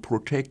together and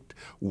protect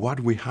what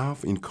we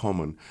have in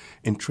common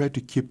and try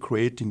to keep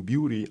creating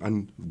beauty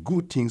and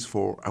good things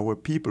for our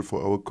people,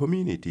 for our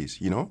communities,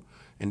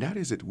 And that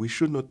is it. We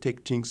should not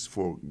take things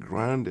for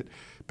granted,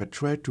 but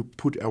try to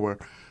put our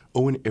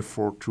own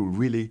effort to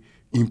really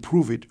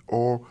improve it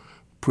or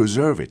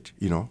preserve it,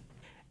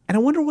 And I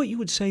wonder what you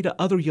would say to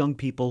other young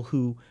people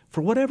who,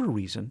 for whatever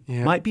reason,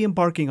 might be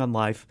embarking on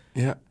life,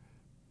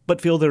 but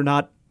feel they're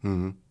not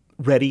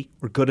ready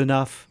or good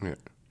enough. Yeah.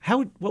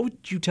 What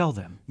would you tell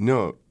them?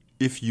 No,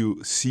 if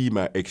you see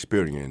my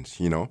experience,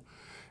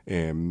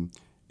 and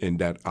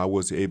that I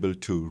was able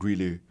to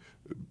really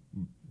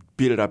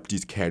build up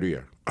this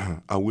career,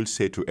 I will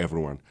say to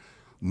everyone,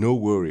 no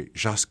worry,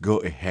 just go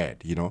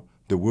ahead,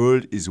 The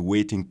world is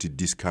waiting to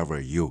discover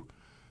you.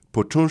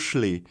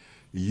 potentially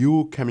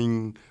you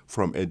coming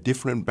from a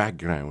different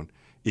background,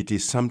 it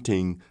is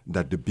something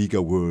that the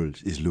bigger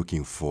world is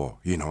looking for,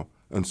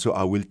 And so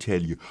I will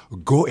tell you,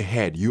 go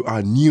ahead. You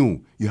are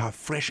new. You have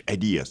fresh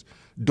ideas.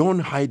 Don't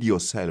hide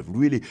yourself.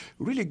 Really,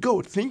 really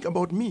go. Think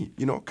about me,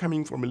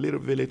 coming from a little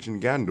village in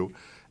Gando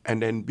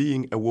and then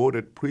being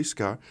awarded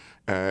Pritzker,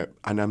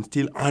 and I'm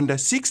still under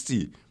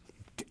 60.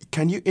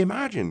 Can you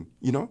imagine,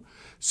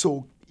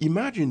 So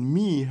imagine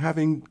me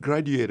having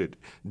graduated,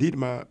 did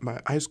my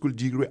high school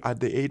degree at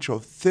the age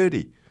of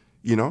 30,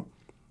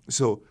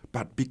 So,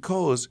 but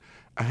because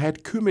I had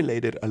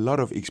accumulated a lot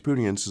of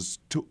experiences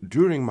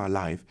during my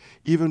life,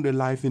 even the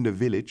life in the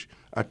village,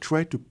 I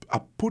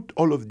put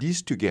all of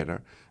these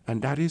together,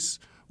 and that is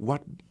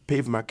what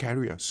paved my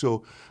career.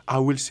 So I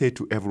will say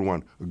to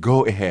everyone,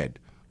 go ahead.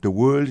 The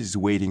world is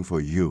waiting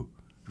for you.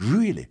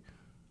 Really,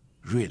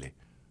 really.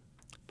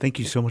 Thank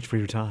you so much for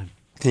your time.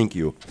 Thank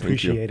you.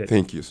 Appreciate it.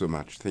 Thank you so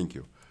much. Thank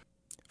you.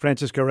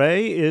 Francis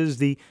Garay is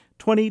the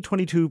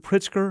 2022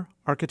 Pritzker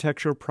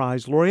Architecture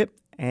Prize laureate,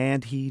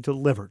 and he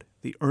delivered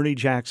the Ernie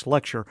Jacks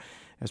Lecture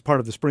as part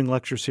of the Spring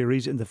Lecture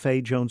Series in the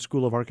Fay Jones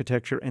School of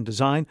Architecture and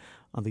Design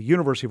on the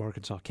University of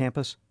Arkansas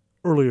campus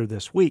earlier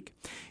this week.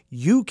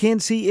 You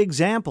can see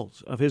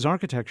examples of his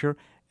architecture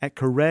at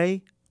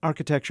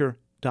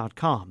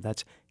KareArchitecture.com.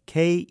 That's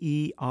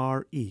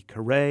K-E-R-E,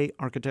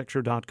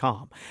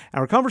 KareArchitecture.com.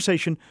 Our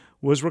conversation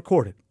was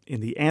recorded in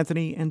the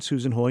Anthony and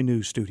Susan Hoy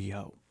News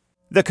Studio.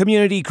 The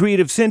Community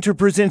Creative Center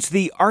presents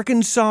the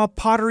Arkansas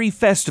Pottery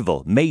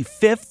Festival, May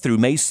 5th through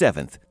May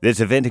 7th.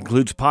 This event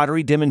includes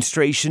pottery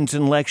demonstrations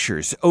and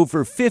lectures,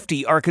 over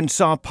 50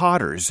 Arkansas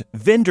potters,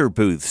 vendor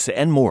booths,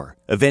 and more.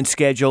 Event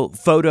schedule,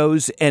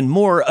 photos, and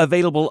more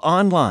available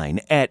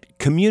online at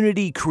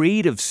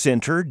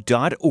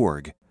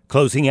communitycreativecenter.org.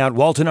 Closing out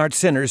Walton Arts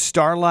Center's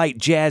Starlight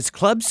Jazz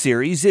Club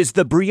series is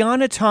the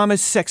Brianna Thomas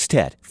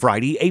Sextet,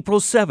 Friday, April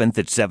 7th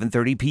at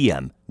 7:30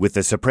 p.m. With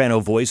a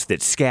soprano voice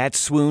that scats,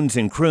 swoons,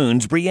 and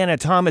croons, Brianna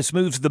Thomas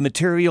moves the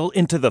material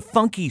into the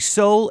funky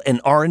soul and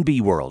R&B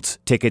worlds.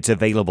 Tickets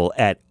available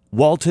at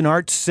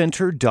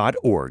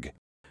waltonartscenter.org.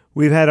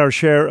 We've had our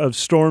share of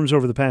storms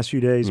over the past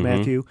few days,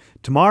 Matthew.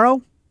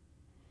 Tomorrow,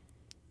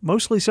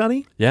 mostly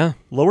sunny. Yeah.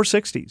 Lower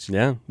 60s.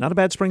 Yeah. Not a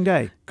bad spring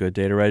day. Good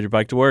day to ride your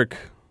bike to work.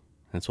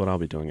 That's what I'll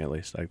be doing, at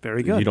least.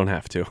 Very good. You don't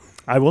have to.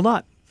 I will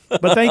not,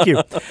 but thank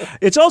you.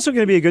 It's also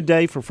going to be a good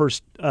day for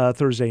First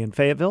Thursday in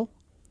Fayetteville,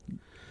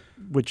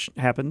 which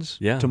happens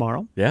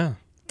tomorrow. Yeah.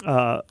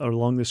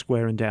 Along the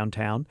square in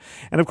downtown.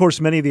 And, of course,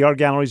 many of the art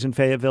galleries in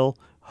Fayetteville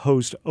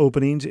host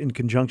openings in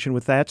conjunction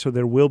with that. So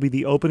there will be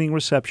the opening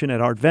reception at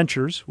Art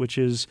Ventures, which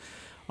is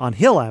on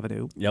Hill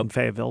Avenue in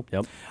Fayetteville.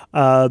 Yep.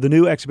 The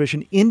new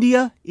exhibition,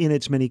 India in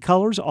its many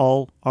colors,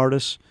 all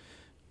artists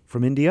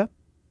from India.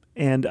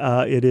 And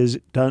it is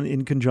done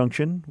in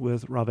conjunction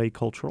with Rave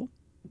Cultural.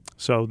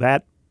 So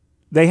that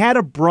they had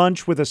a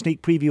brunch with a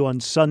sneak preview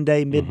on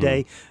Sunday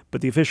midday,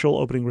 but the official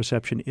opening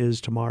reception is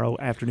tomorrow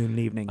afternoon and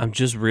evening. I'm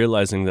just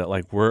realizing that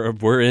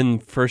we're in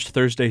First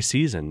Thursday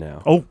season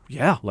now. Oh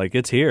yeah,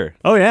 it's here.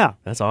 Oh yeah,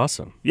 that's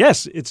awesome.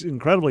 Yes, it's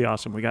incredibly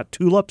awesome. We got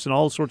tulips and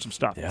all sorts of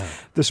stuff. Yeah.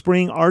 The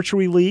Spring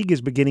Archery League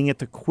is beginning at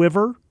the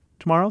Quiver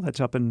tomorrow. That's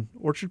up in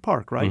Orchard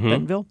Park, right?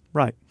 Bentonville,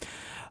 right?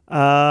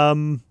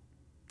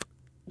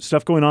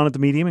 Stuff going on at the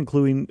Medium,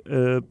 including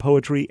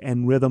poetry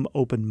and rhythm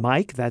open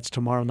mic. That's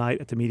tomorrow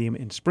night at the Medium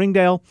in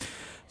Springdale.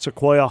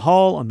 Sequoia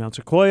Hall on Mount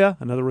Sequoia,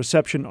 another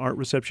art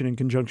reception in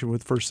conjunction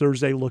with First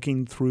Thursday,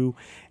 looking through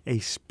a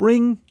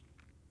spring.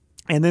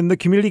 And then the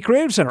Community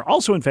Creative Center,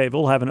 also in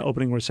Fayetteville, will have an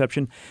opening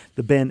reception,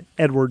 the Ben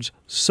Edwards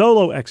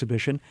Solo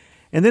Exhibition.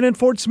 And then in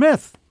Fort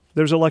Smith,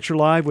 there's a lecture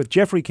live with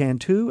Jeffrey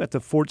Cantu at the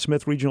Fort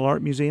Smith Regional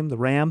Art Museum, the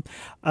RAM.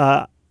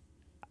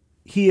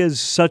 He is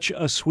such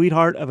a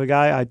sweetheart of a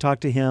guy. I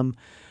talked to him,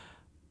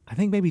 I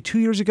think maybe 2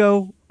 years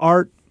ago.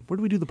 Where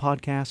did we do the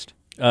podcast?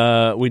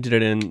 We did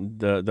it in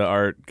the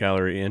art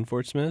gallery in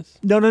Fort Smith.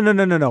 No.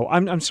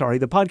 I'm sorry.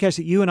 The podcast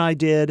that you and I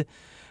did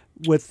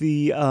with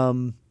the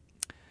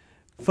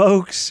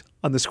folks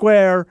on the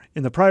square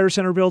in the Pryor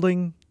Center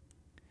building.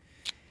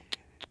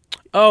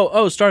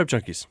 Oh, Startup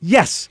Junkies.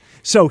 Yes.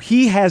 So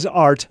he has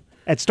art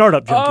at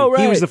Startup Junkie. Oh,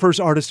 right. He was the first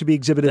artist to be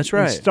exhibited That's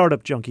right. in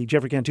Startup Junkie,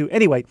 Jeffrey Cantu.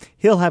 Anyway,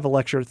 he'll have a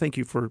lecture. Thank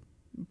you for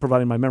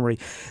providing my memory.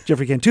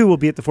 Jeffrey Cantu will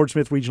be at the Fort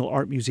Smith Regional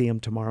Art Museum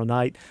tomorrow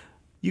night.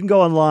 You can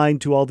go online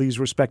to all these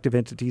respective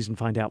entities and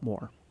find out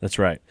more. That's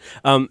right.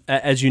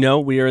 As you know,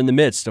 we are in the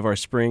midst of our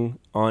spring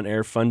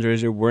on-air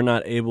fundraiser. We're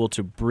not able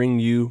to bring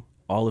you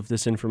all of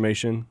this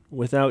information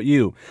without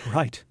you.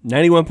 Right.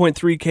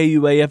 91.3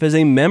 KUAF is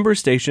a member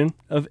station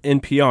of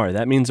NPR.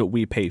 That means that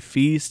we pay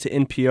fees to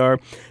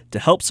NPR to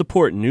help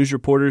support news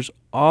reporters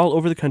all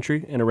over the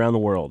country and around the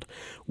world.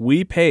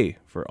 We pay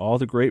for all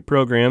the great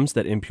programs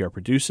that NPR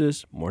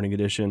produces, Morning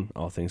Edition,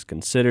 All Things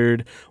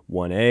Considered,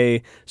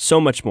 1A, so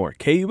much more.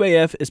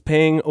 KUAF is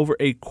paying over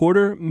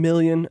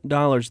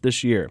 $250,000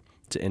 this year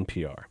to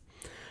NPR.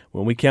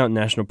 When we count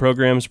national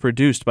programs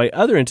produced by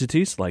other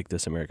entities like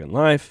This American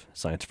Life,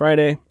 Science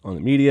Friday, On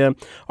the Media,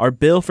 our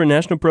bill for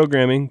national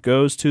programming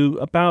goes to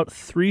about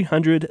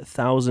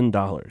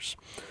 $300,000.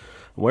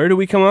 Where do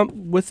we come up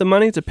with the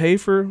money to pay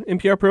for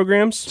NPR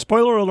programs?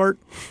 Spoiler alert.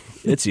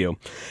 It's you.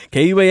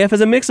 KUAF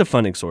has a mix of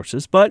funding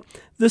sources, but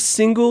the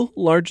single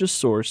largest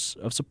source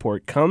of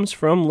support comes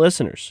from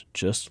listeners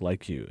just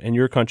like you and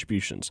your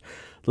contributions.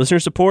 Listener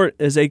support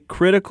is a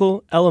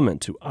critical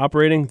element to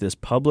operating this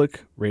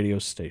public radio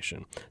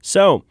station.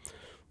 So,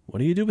 what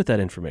do you do with that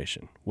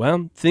information?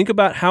 Well, think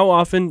about how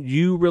often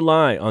you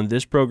rely on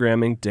this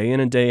programming day in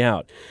and day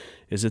out.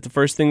 Is it the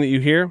first thing that you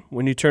hear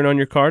when you turn on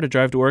your car to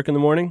drive to work in the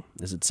morning?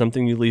 Is it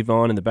something you leave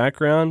on in the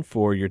background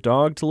for your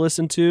dog to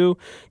listen to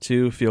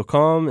feel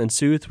calm and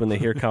soothed when they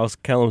hear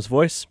Callum's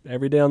voice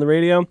every day on the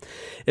radio?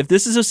 If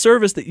this is a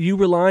service that you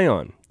rely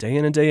on day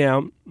in and day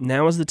out,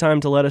 now is the time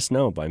to let us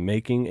know by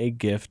making a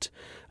gift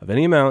of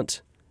any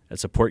amount at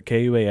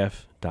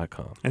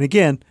supportkuaf.com. And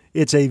again,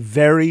 it's a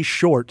very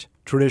short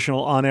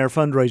traditional on-air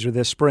fundraiser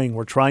this spring.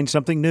 We're trying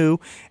something new,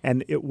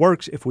 and it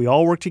works if we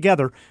all work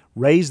together,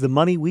 raise the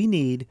money we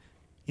need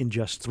in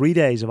just 3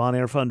 days of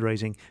on-air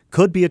fundraising.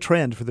 Could be a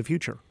trend for the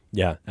future.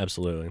 Yeah,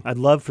 absolutely. I'd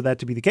love for that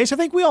to be the case. I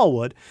think we all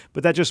would,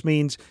 but that just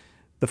means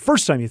the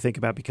first time you think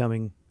about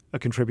becoming a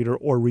contributor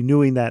or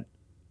renewing that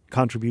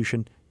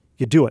contribution,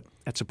 you do it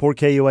at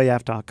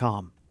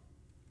supportkuaf.com.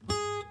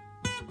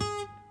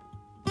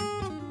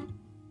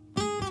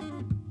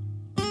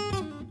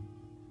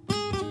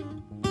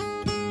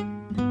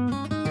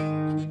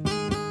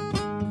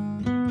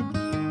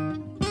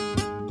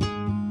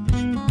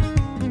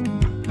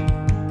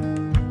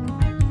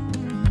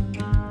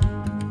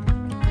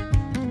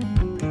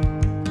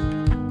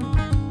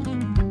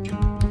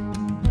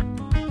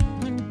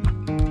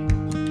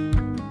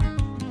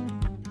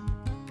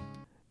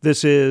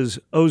 This is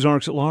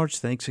Ozarks at Large.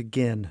 Thanks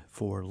again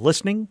for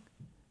listening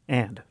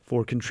and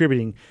for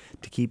contributing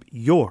to keep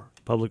your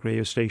public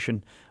radio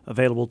station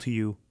available to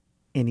you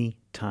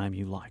anytime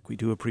you like. We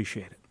do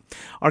appreciate it.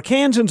 Our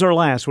Kansans are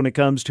last when it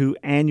comes to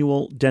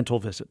annual dental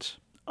visits.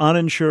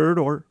 Uninsured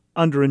or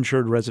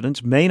underinsured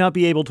residents may not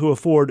be able to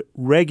afford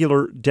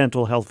regular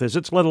dental health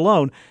visits, let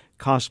alone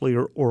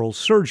costlier oral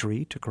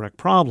surgery to correct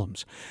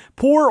problems.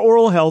 Poor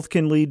oral health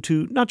can lead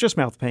to not just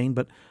mouth pain,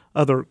 but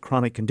other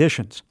chronic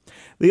conditions.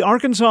 The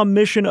Arkansas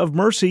Mission of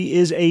Mercy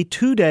is a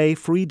 2-day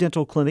free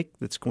dental clinic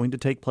that's going to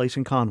take place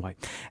in Conway.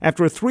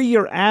 After a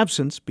 3-year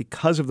absence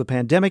because of the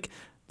pandemic,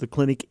 the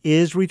clinic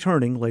is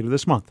returning later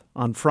this month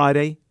on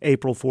Friday,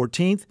 April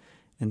 14th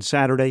and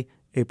Saturday,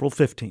 April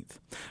 15th.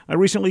 I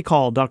recently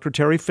called Dr.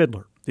 Terry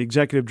Fiddler, the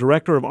executive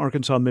director of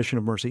Arkansas Mission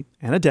of Mercy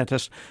and a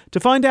dentist, to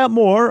find out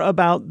more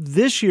about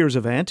this year's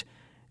event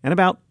and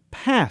about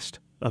past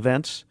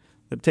events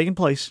that have taken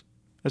place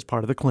as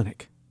part of the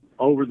clinic.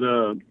 Over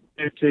the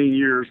 15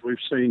 years, we've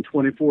seen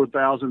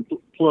 24,000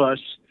 plus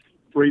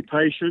free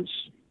patients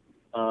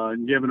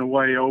and given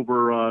away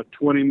over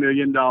 $20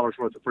 million worth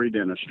of free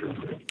dentistry.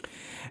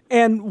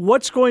 And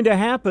what's going to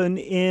happen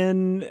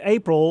in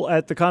April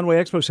at the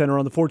Conway Expo Center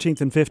on the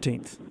 14th and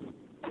 15th?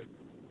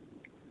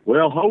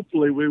 Well,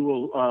 hopefully we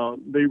will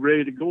be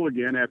ready to go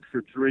again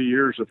after 3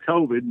 years of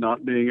COVID,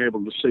 not being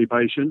able to see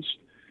patients.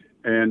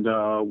 And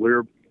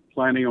we're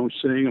planning on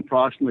seeing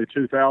approximately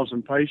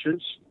 2,000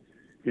 patients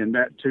in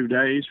that 2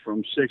 days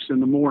from 6 in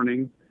the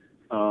morning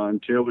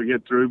until we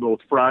get through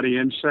both Friday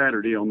and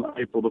Saturday on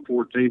April the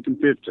 14th and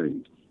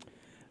 15th.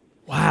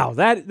 Wow,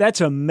 that's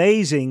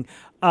amazing.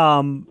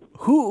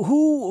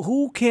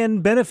 Who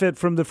can benefit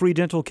from the free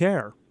dental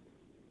care?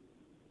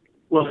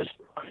 Well, it's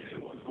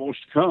wants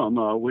to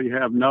come. We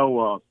have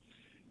no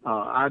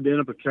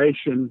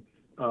identification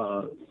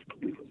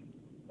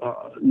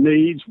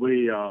needs.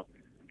 We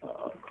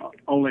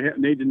only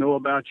need to know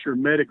about your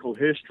medical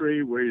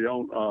history. We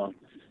don't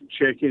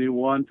check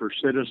anyone for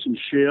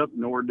citizenship,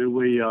 nor do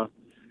we.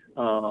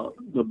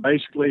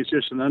 Basically, it's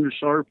just an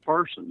underserved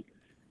person.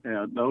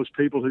 Those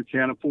people who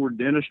can't afford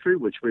dentistry,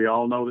 which we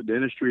all know that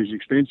dentistry is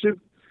expensive,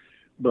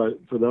 but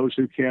for those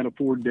who can't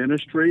afford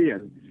dentistry,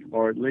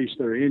 or at least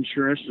their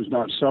insurance is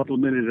not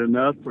supplemented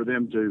enough for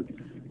them to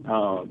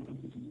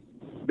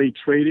be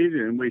treated,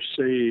 and we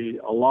see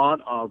a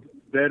lot of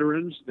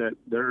veterans that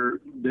their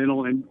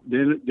dental and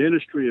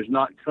dentistry is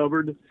not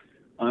covered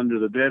under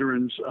the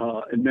Veterans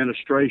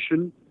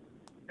Administration,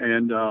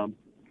 and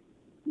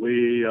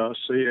we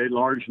see a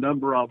large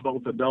number of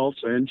both adults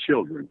and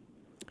children.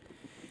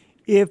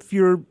 If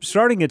you're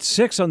starting at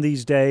 6 on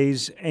these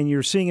days and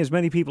you're seeing as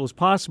many people as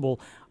possible,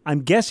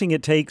 I'm guessing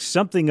it takes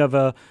something of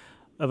a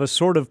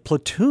sort of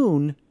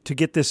platoon to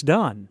get this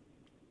done.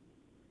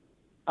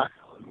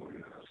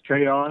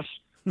 Chaos.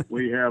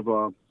 We have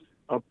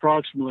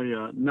approximately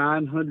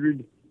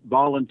 900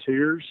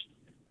 volunteers,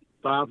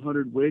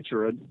 500 which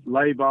are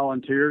lay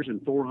volunteers, and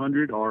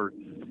 400 are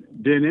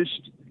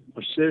dentists,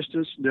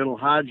 assistants, dental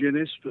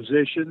hygienists,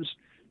 physicians,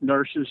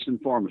 nurses, and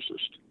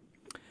pharmacists.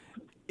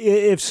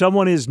 If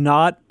someone is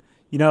not,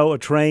 a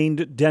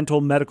trained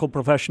dental medical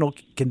professional,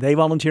 can they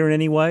volunteer in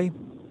any way?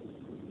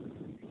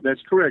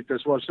 That's correct.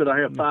 That's what I said. I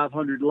have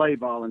 500 lay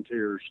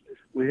volunteers.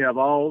 We have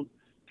all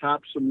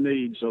types of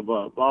needs of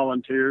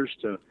volunteers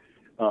to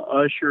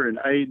usher and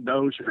aid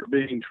those who are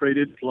being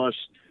treated, plus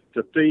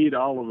to feed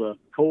all of the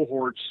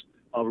cohorts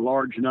a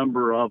large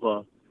number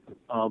of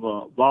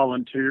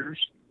volunteers,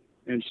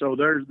 and so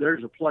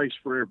there's a place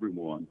for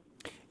everyone.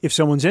 If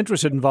someone's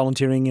interested in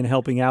volunteering and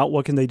helping out,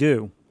 what can they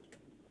do?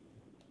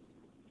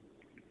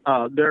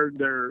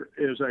 There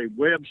is a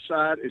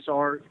website. It's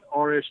our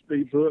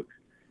RSV book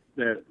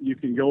that you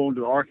can go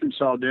onto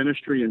Arkansas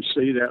Dentistry and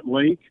see that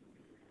link.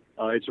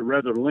 It's a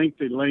rather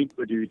lengthy link,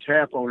 but if you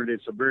tap on it,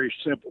 it's a very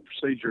simple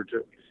procedure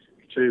to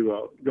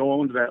go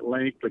onto that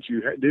link. But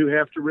you do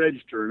have to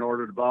register in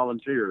order to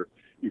volunteer.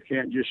 You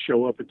can't just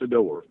show up at the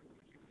door.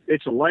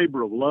 It's a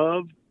labor of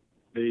love.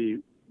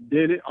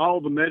 All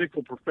the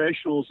medical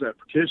professionals that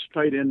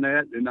participate in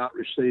that do not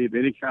receive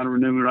any kind of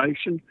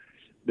remuneration.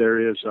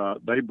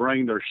 They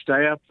bring their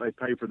staff. They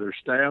pay for their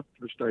staff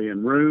to stay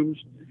in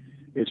rooms.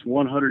 It's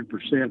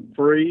 100%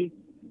 free.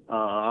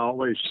 I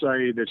always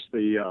say that's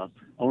the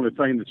only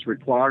thing that's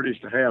required is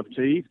to have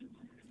teeth.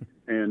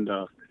 And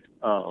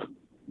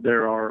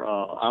there are,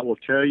 I will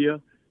tell you,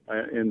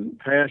 in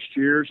past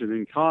years and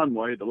in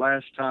Conway, the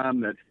last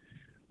time that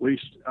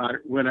I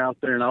went out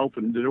there and I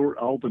opened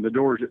the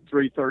doors at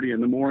 3:30 in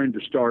the morning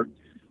to start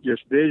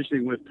just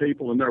visiting with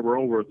people, and there were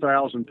over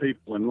 1,000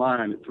 people in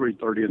line at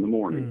 3:30 in the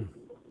morning.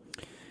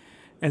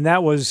 And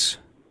that was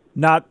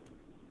not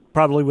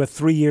probably with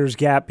 3 years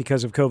gap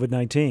because of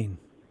COVID-19.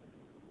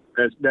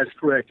 That's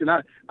correct. And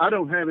I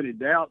don't have any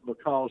doubt,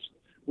 because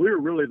we were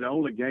really the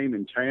only game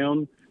in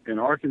town in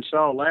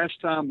Arkansas.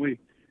 Last time we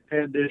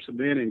had this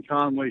event in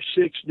Conway,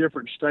 6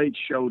 different states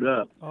showed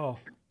up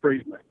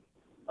treatment.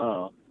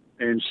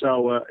 And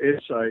so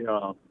it's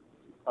I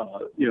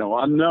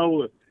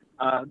know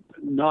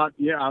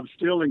I'm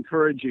still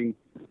encouraging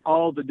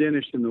all the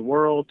dentists in the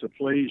world to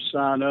please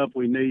sign up.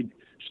 We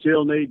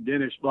still need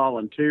dentist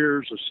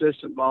volunteers,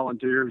 assistant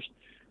volunteers,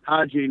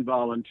 hygiene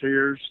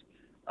volunteers.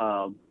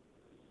 But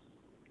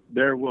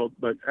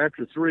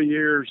after 3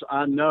 years,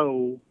 I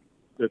know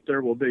that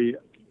there will be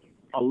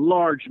a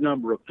large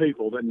number of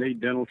people that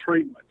need dental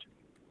treatment.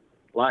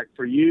 Like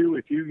for you,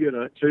 if you get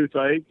a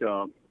toothache,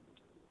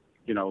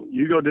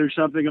 you go do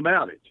something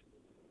about it.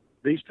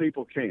 These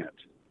people can't.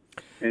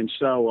 And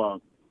so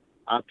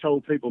I've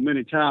told people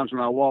many times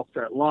when I walk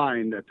that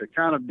line that the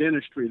kind of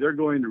dentistry they're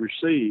going to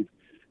receive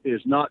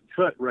is not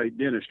cut rate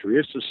dentistry.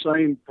 It's the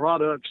same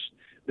products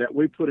that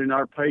we put in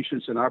our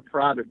patients in our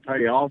private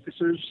pay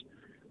offices.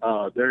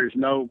 There's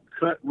no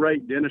cut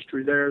rate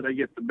dentistry there. They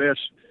get the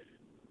best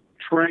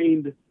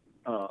trained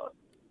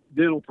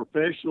dental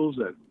professionals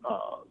that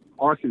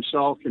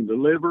Arkansas can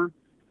deliver,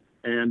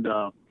 and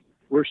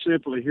we're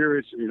simply here.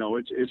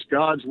 It's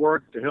God's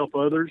work to help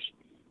others,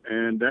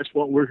 and that's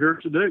what we're here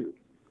to do.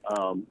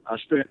 I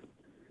spent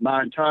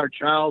my entire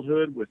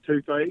childhood with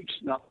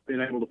toothaches, not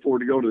being able to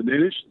afford to go to the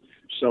dentist,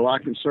 so I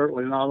can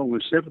certainly not only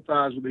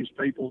sympathize with these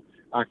people,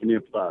 I can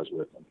empathize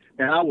with them.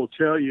 And I will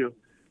tell you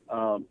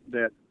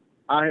that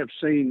I have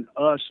seen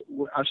our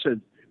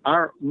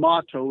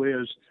motto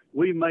is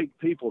we make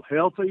people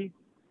healthy,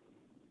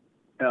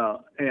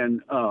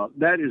 and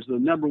that is the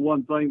number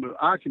one thing. But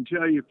I can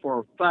tell you for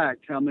a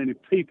fact how many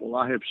people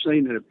I have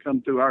seen that have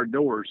come through our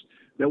doors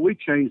that we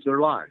changed their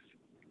life.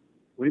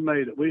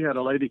 We had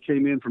a lady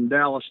came in from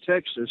Dallas,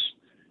 Texas,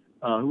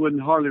 who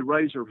wouldn't hardly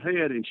raise her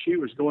head, and she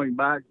was going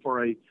back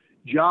for a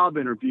job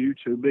interview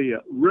to be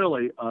a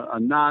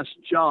nice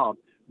job.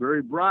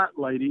 Very bright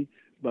lady,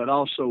 but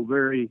also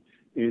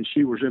and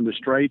she was in the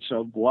straits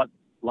of what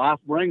life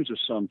brings us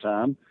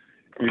sometime.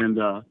 And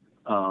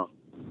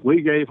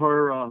we gave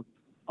her a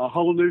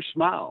whole new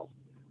smile.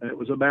 It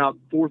was about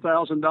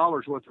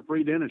 $4,000 worth of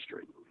free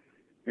dentistry.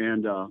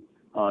 And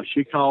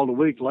she called a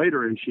week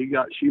later, and she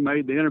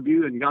made the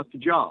interview and got the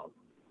job.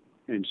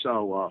 And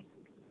so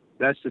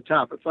that's the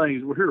type of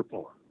things we're here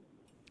for.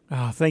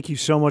 Thank you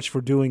so much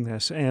for doing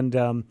this. And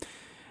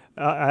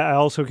I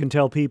also can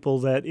tell people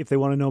that if they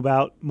want to know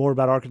more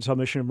about Arkansas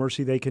Mission of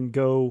Mercy, they can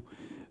go,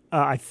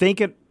 I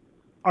think, at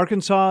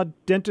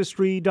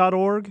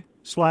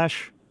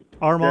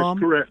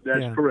arkansasdentistry.org/rmom.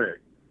 That's correct.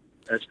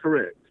 That's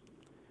correct.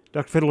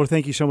 Dr. Fiddler,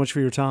 thank you so much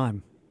for your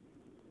time.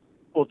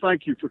 Well,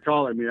 thank you for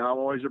calling me. I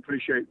always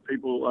appreciate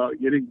people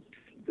get a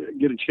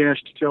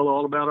chance to tell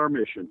all about our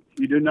mission.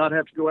 You do not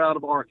have to go out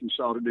of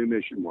Arkansas to do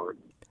mission work.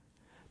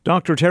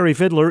 Dr. Terry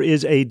Fiddler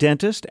is a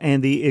dentist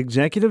and the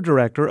executive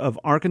director of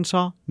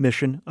Arkansas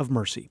Mission of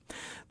Mercy.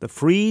 The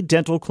free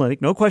dental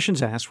clinic, no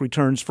questions asked,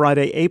 returns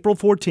Friday, April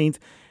 14th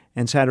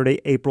and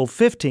Saturday, April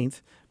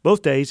 15th,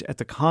 both days at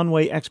the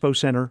Conway Expo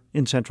Center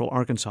in Central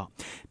Arkansas.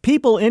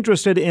 People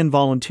interested in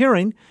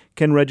volunteering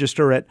can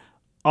register at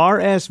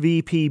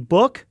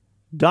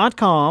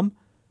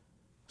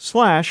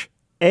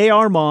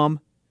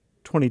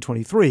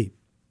rsvpbook.com/ARMOM2023.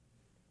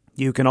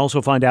 You can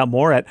also find out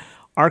more at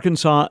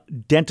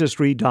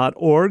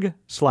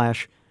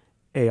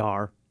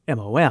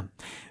arkansasdentistry.org/ARMOM.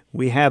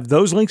 We have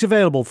those links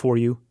available for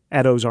you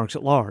at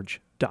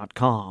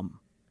ozarksatlarge.com.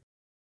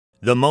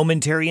 The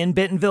Momentary in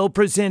Bentonville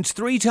presents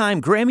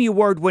 3-time Grammy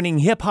Award-winning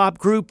hip-hop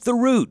group The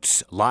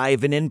Roots,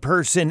 live and in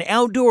person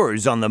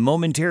outdoors on the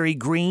Momentary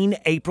Green,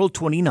 April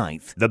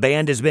 29th. The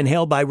band has been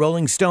hailed by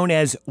Rolling Stone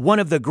as one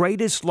of the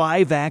greatest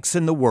live acts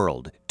in the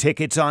world.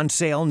 Tickets on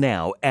sale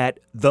now at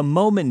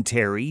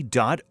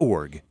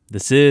themomentary.org.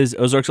 This is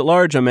Ozarks at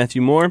Large. I'm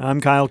Matthew Moore. I'm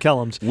Kyle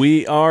Kellums.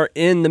 We are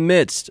in the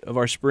midst of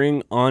our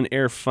spring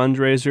on-air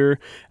fundraiser.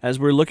 As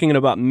we're looking at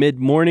about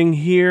mid-morning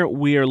here,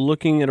 we are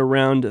looking at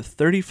around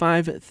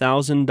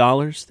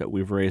 $35,000 that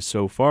we've raised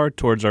so far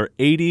towards our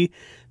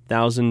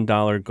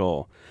 $80,000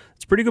 goal.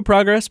 It's pretty good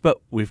progress,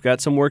 but we've got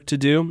some work to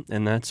do,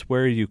 and that's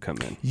where you come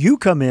in. You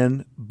come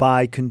in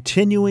by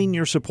continuing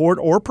your support,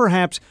 or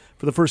perhaps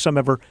for the first time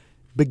ever,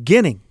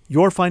 beginning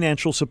your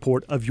financial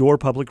support of your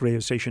public radio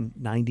station,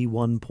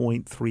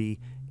 91.3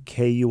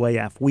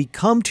 KUAF. We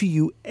come to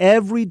you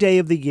every day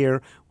of the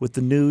year with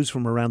the news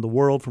from around the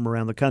world, from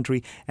around the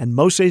country, and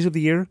most days of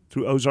the year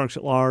through Ozarks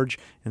at Large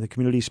and the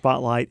Community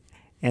Spotlight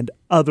and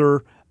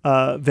other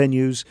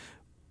venues.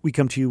 We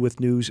come to you with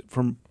news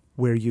from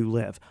where you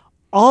live.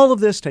 All of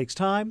this takes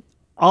time.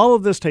 All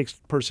of this takes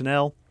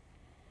personnel.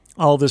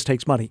 All of this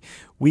takes money.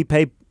 We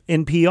pay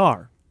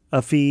NPR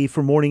a fee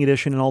for Morning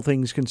Edition and All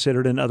Things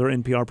Considered and other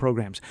NPR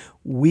programs.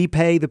 We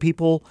pay the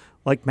people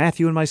like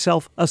Matthew and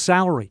myself a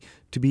salary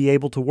to be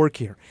able to work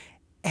here.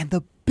 And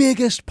the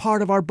biggest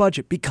part of our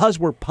budget, because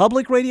we're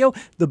public radio,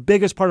 the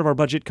biggest part of our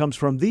budget comes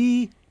from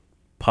the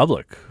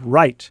public.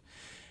 Right.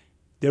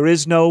 There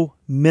is no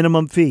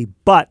minimum fee,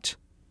 but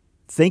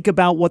think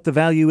about what the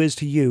value is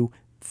to you.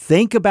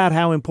 Think about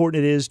how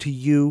important it is to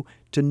you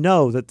to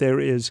know that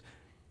there is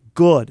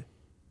good,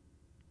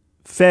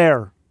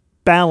 fair,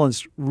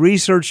 balanced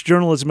research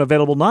journalism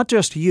available not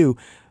just to you,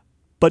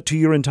 but to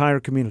your entire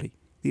community.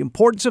 The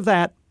importance of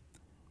that,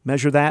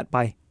 measure that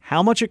by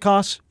how much it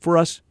costs for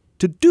us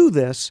to do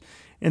this,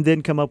 and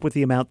then come up with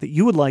the amount that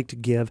you would like to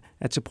give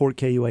at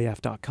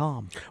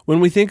supportkuaf.com.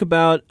 When we think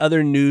about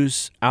other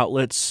news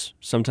outlets,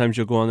 sometimes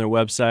you'll go on their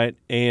website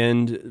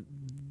and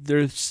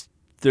there's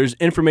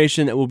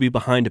information that will be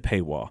behind a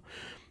paywall.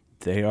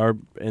 They are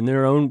in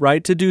their own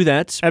right to do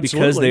that.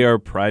 Absolutely. Because they are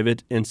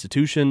private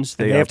institutions.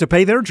 They have to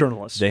pay their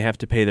journalists. They have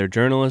to pay their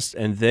journalists,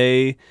 and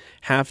they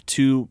have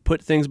to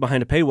put things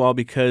behind a paywall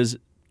because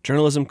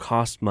journalism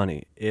costs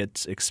money.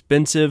 It's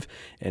expensive,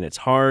 and it's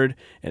hard,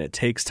 and it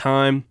takes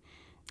time.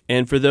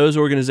 And for those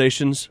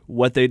organizations,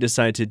 what they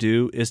decide to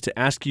do is to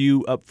ask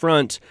you up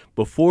front,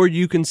 before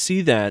you can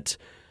see that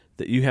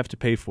you have to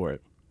pay for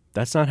it.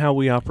 That's not how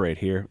we operate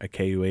here at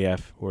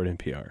KUAF or at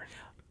NPR.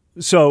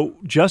 So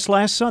just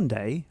last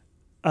Sunday,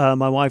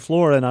 my wife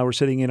Laura and I were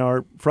sitting in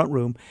our front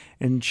room,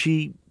 and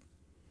we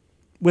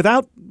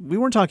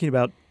weren't talking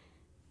about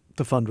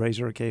the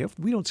fundraiser at KUAF.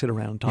 We don't sit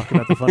around and talk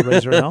about the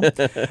fundraiser now.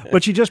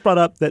 But she just brought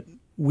up that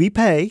we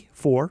pay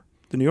for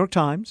the New York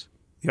Times,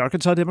 the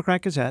Arkansas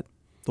Democrat-Gazette,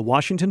 the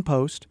Washington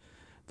Post,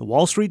 the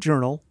Wall Street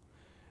Journal,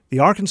 the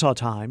Arkansas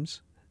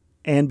Times,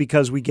 and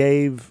because we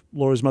gave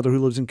Laura's mother, who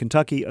lives in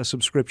Kentucky, a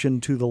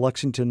subscription to the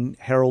Lexington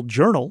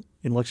Herald-Journal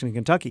in Lexington,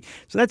 Kentucky.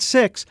 So that's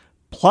 6.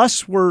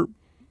 Plus we're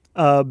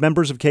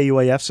members of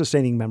KUAF,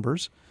 sustaining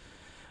members.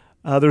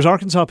 There's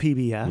Arkansas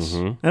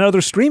PBS and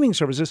other streaming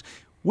services.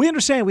 We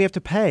understand we have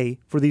to pay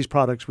for these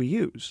products we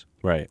use.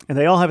 Right. And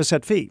they all have a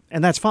set fee,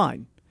 and that's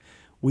fine.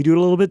 We do it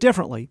a little bit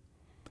differently,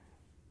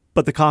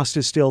 but the cost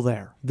is still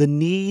there. The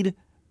need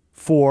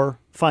for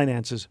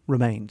finances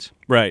remains.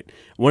 Right.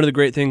 One of the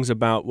great things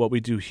about what we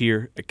do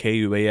here at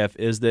KUAF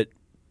is that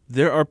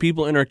there are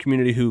people in our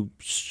community who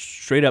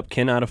straight up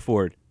cannot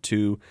afford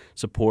to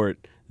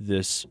support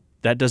this.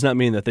 That does not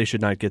mean that they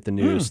should not get the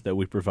news that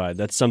we provide.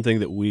 That's something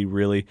that we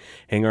really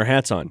hang our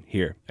hats on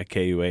here at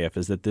KUAF,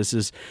 is that this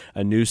is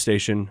a news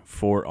station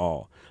for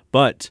all.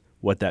 But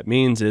what that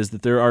means is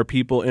that there are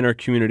people in our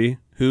community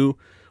who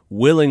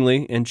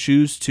willingly and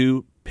choose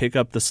to pick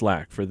up the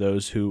slack for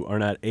those who are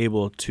not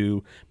able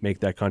to make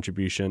that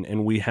contribution.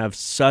 And we have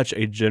such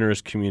a generous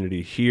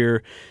community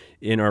here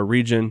in our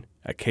region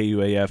at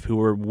KUAF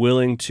who are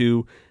willing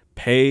to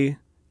pay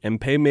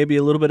maybe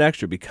a little bit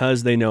extra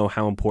because they know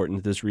how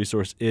important this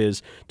resource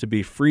is to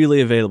be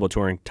freely available to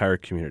our entire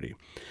community.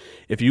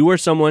 If you are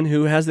someone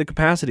who has the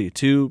capacity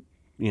to,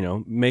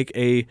 make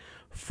a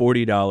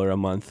 $40 a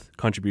month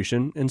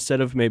contribution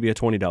instead of maybe a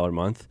 $20 a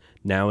month,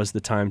 now is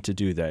the time to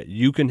do that.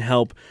 You can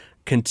help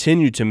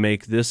continue to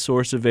make this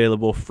source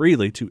available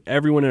freely to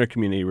everyone in our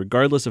community,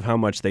 regardless of how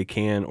much they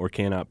can or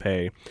cannot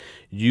pay.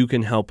 You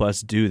can help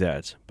us do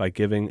that by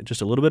giving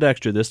just a little bit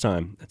extra this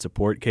time at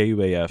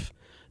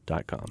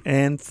supportkuaf.com.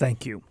 And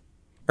thank you.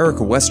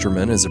 Erica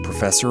Westerman is a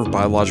professor of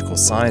biological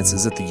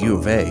sciences at the U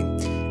of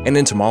A. An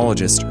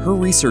entomologist, her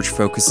research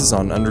focuses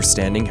on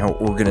understanding how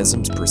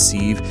organisms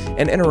perceive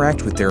and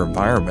interact with their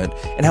environment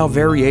and how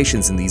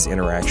variations in these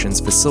interactions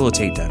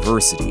facilitate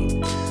diversity.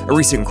 A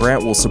recent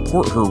grant will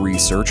support her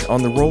research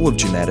on the role of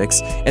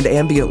genetics and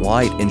ambient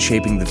light in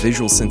shaping the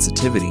visual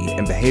sensitivity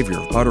and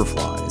behavior of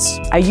butterflies.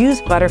 I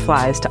use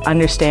butterflies to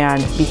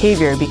understand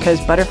behavior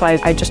because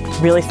butterflies, I just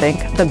really think,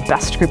 the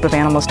best group of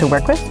animals to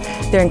work with.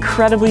 They're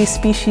incredibly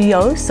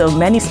speciose, so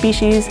many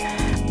species.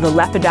 The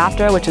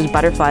Lepidoptera, which is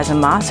butterflies and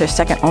moths, are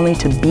second only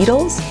to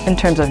beetles in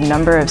terms of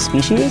number of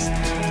species.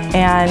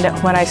 And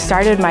when I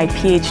started my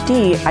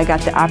PhD, I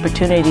got the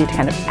opportunity to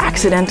kind of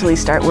accidentally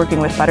start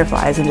working with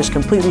butterflies and just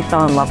completely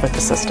fell in love with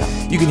the system.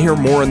 You can hear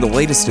more in the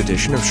latest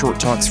edition of Short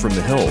Talks from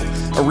the Hill,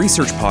 a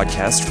research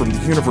podcast from the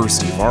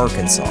University of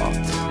Arkansas.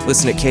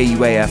 Listen at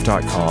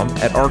KUAF.com,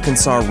 at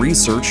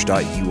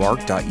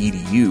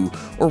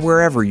arkansasresearch.uark.edu, or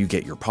wherever you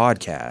get your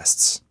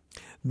podcasts.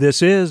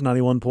 This is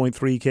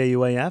 91.3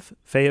 KUAF,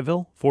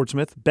 Fayetteville, Fort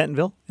Smith,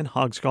 Bentonville, and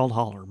Hogscald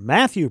Holler.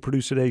 Matthew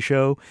produced today's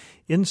show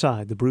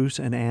inside the Bruce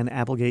and Ann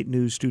Applegate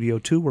News Studio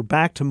 2. We're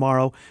back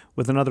tomorrow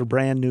with another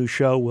brand new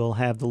show. We'll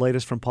have the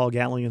latest from Paul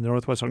Gatling in the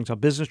Northwest Arkansas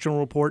Business Journal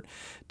Report.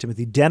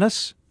 Timothy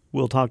Dennis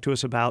will talk to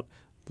us about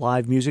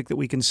live music that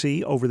we can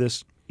see over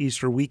this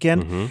Easter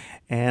weekend. Mm-hmm.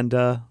 And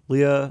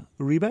Leah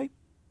Uribe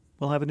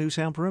will have a new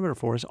sound perimeter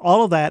for us.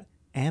 All of that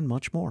and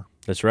much more.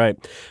 That's right.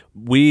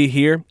 We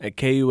here at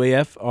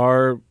KUAF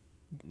are,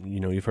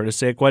 you've heard us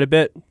say it quite a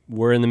bit.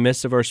 We're in the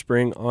midst of our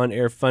spring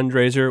on-air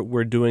fundraiser.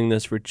 We're doing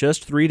this for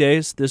just 3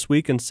 days this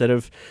week instead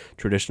of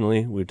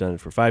traditionally we've done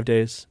it for 5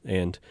 days.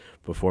 And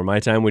before my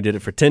time, we did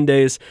it for 10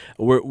 days.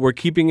 We're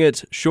keeping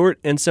it short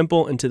and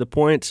simple and to the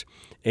point,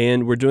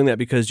 and we're doing that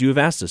because you have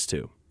asked us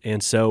to.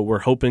 And so we're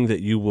hoping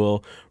that you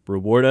will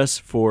reward us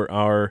for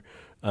our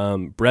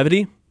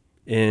brevity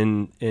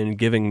in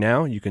giving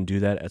now. You can do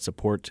that at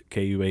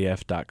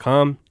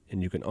supportkuaf.com,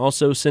 and you can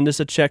also send us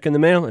a check in the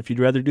mail if you'd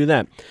rather do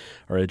that.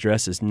 Our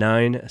address is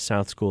 9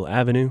 South School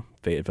Avenue,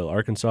 Fayetteville,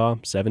 Arkansas,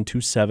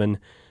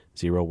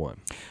 72701.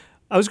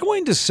 I was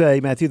going to say,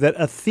 Matthew, that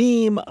a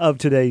theme of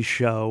today's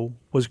show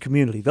was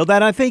community, though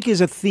that I think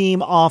is a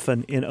theme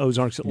often in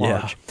Ozarks at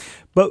Large. Yeah.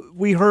 But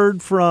we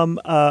heard from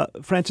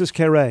Francis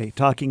Carre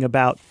talking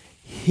about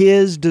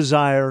his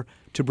desire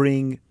to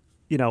bring,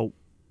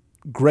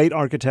 great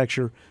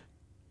architecture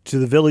to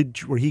the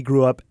village where he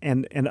grew up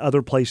and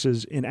other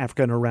places in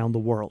Africa and around the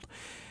world.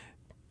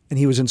 And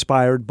he was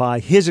inspired by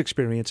his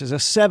experience as a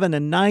 7-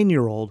 and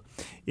 9-year-old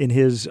in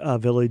his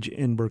village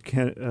in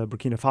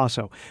Burkina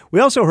Faso. We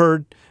also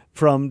heard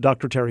from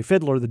Dr. Terry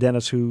Fiddler, the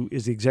dentist who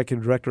is the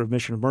executive director of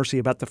Mission of Mercy,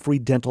 about the free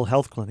dental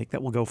health clinic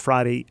that will go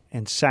Friday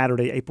and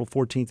Saturday, April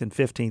 14th and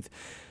 15th.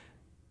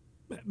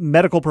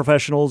 Medical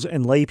professionals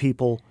and lay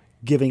people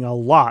giving a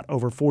lot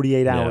over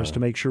 48 hours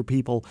to make sure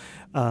people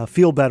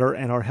feel better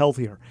and are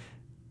healthier.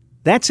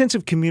 That sense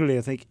of community,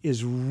 I think,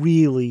 is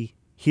really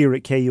here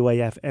at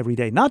KUAF every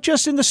day. Not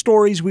just in the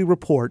stories we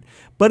report,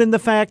 but in the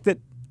fact that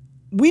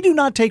we do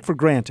not take for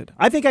granted.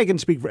 I think I can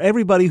speak for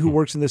everybody who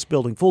works in this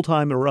building,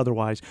 full-time or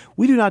otherwise.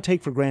 We do not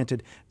take for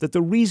granted that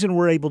the reason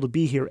we're able to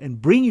be here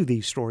and bring you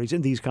these stories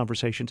and these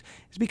conversations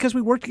is because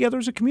we work together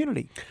as a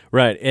community.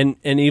 Right. And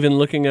even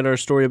looking at our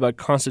story about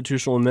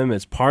constitutional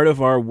amendments, part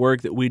of our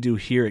work that we do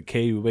here at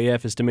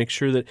KUAF is to make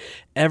sure that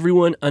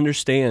everyone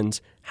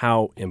understands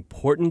how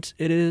important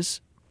it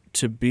is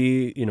to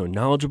be,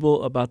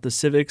 knowledgeable about the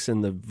civics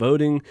and the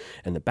voting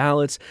and the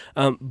ballots,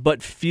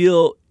 but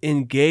feel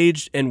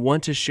engaged and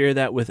want to share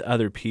that with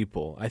other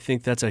people. I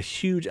think that's a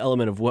huge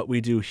element of what we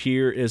do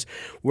here. Is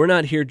we're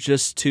not here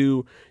just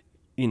to,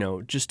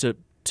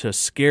 to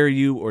scare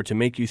you or to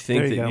make you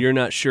think that you're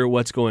not sure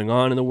what's going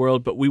on in the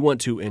world, but we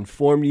want to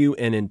inform you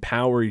and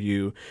empower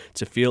you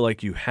to feel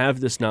like you have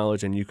this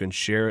knowledge and you can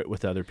share it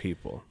with other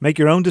people. Make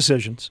your own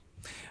decisions.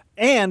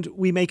 And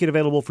we make it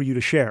available for you to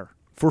share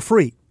for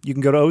free. You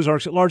can go to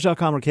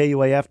ozarksatlarge.com or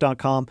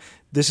KUAF.com.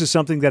 This is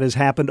something that has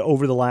happened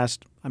over the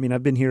last,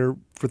 I've been here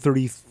for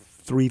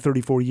 33,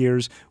 34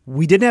 years.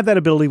 We didn't have that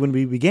ability when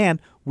we began.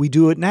 We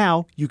do it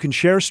now. You can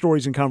share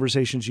stories and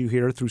conversations you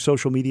hear through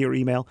social media or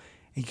email,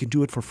 and you can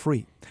do it for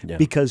free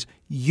because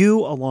you,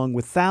 along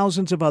with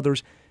thousands of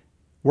others,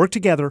 work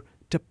together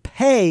to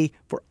pay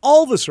for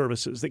all the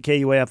services that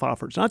KUAF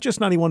offers, not just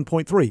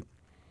 91.3,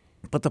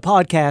 but the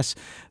podcasts,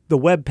 the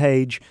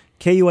webpage,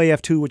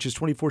 KUAF2, which is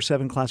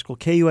 24/7 classical,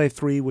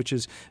 KUAF3, which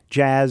is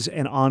jazz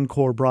and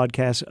encore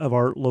broadcasts of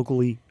our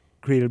locally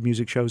created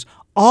music shows.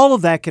 All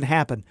of that can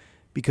happen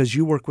because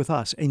you work with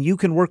us. And you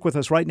can work with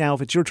us right now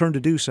if it's your turn to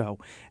do so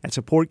at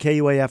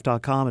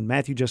supportkuaf.com. And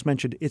Matthew just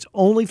mentioned it's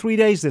only 3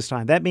 days this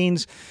time. That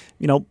means,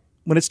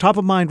 when it's top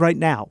of mind right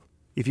now,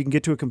 if you can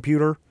get to a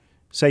computer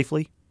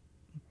safely,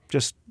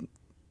 just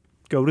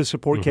go to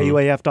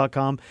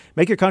supportkuaf.com,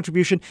 make your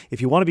contribution.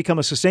 If you want to become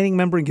a sustaining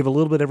member and give a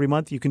little bit every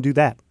month, you can do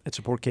that at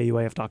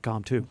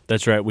supportkuaf.com too.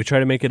 That's right. We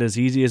try to make it as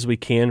easy as we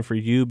can for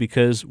you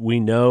because we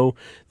know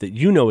that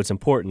it's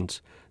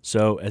important.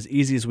 So as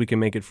easy as we can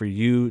make it for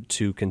you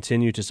to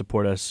continue to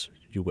support us,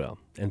 you will.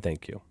 And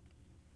thank you.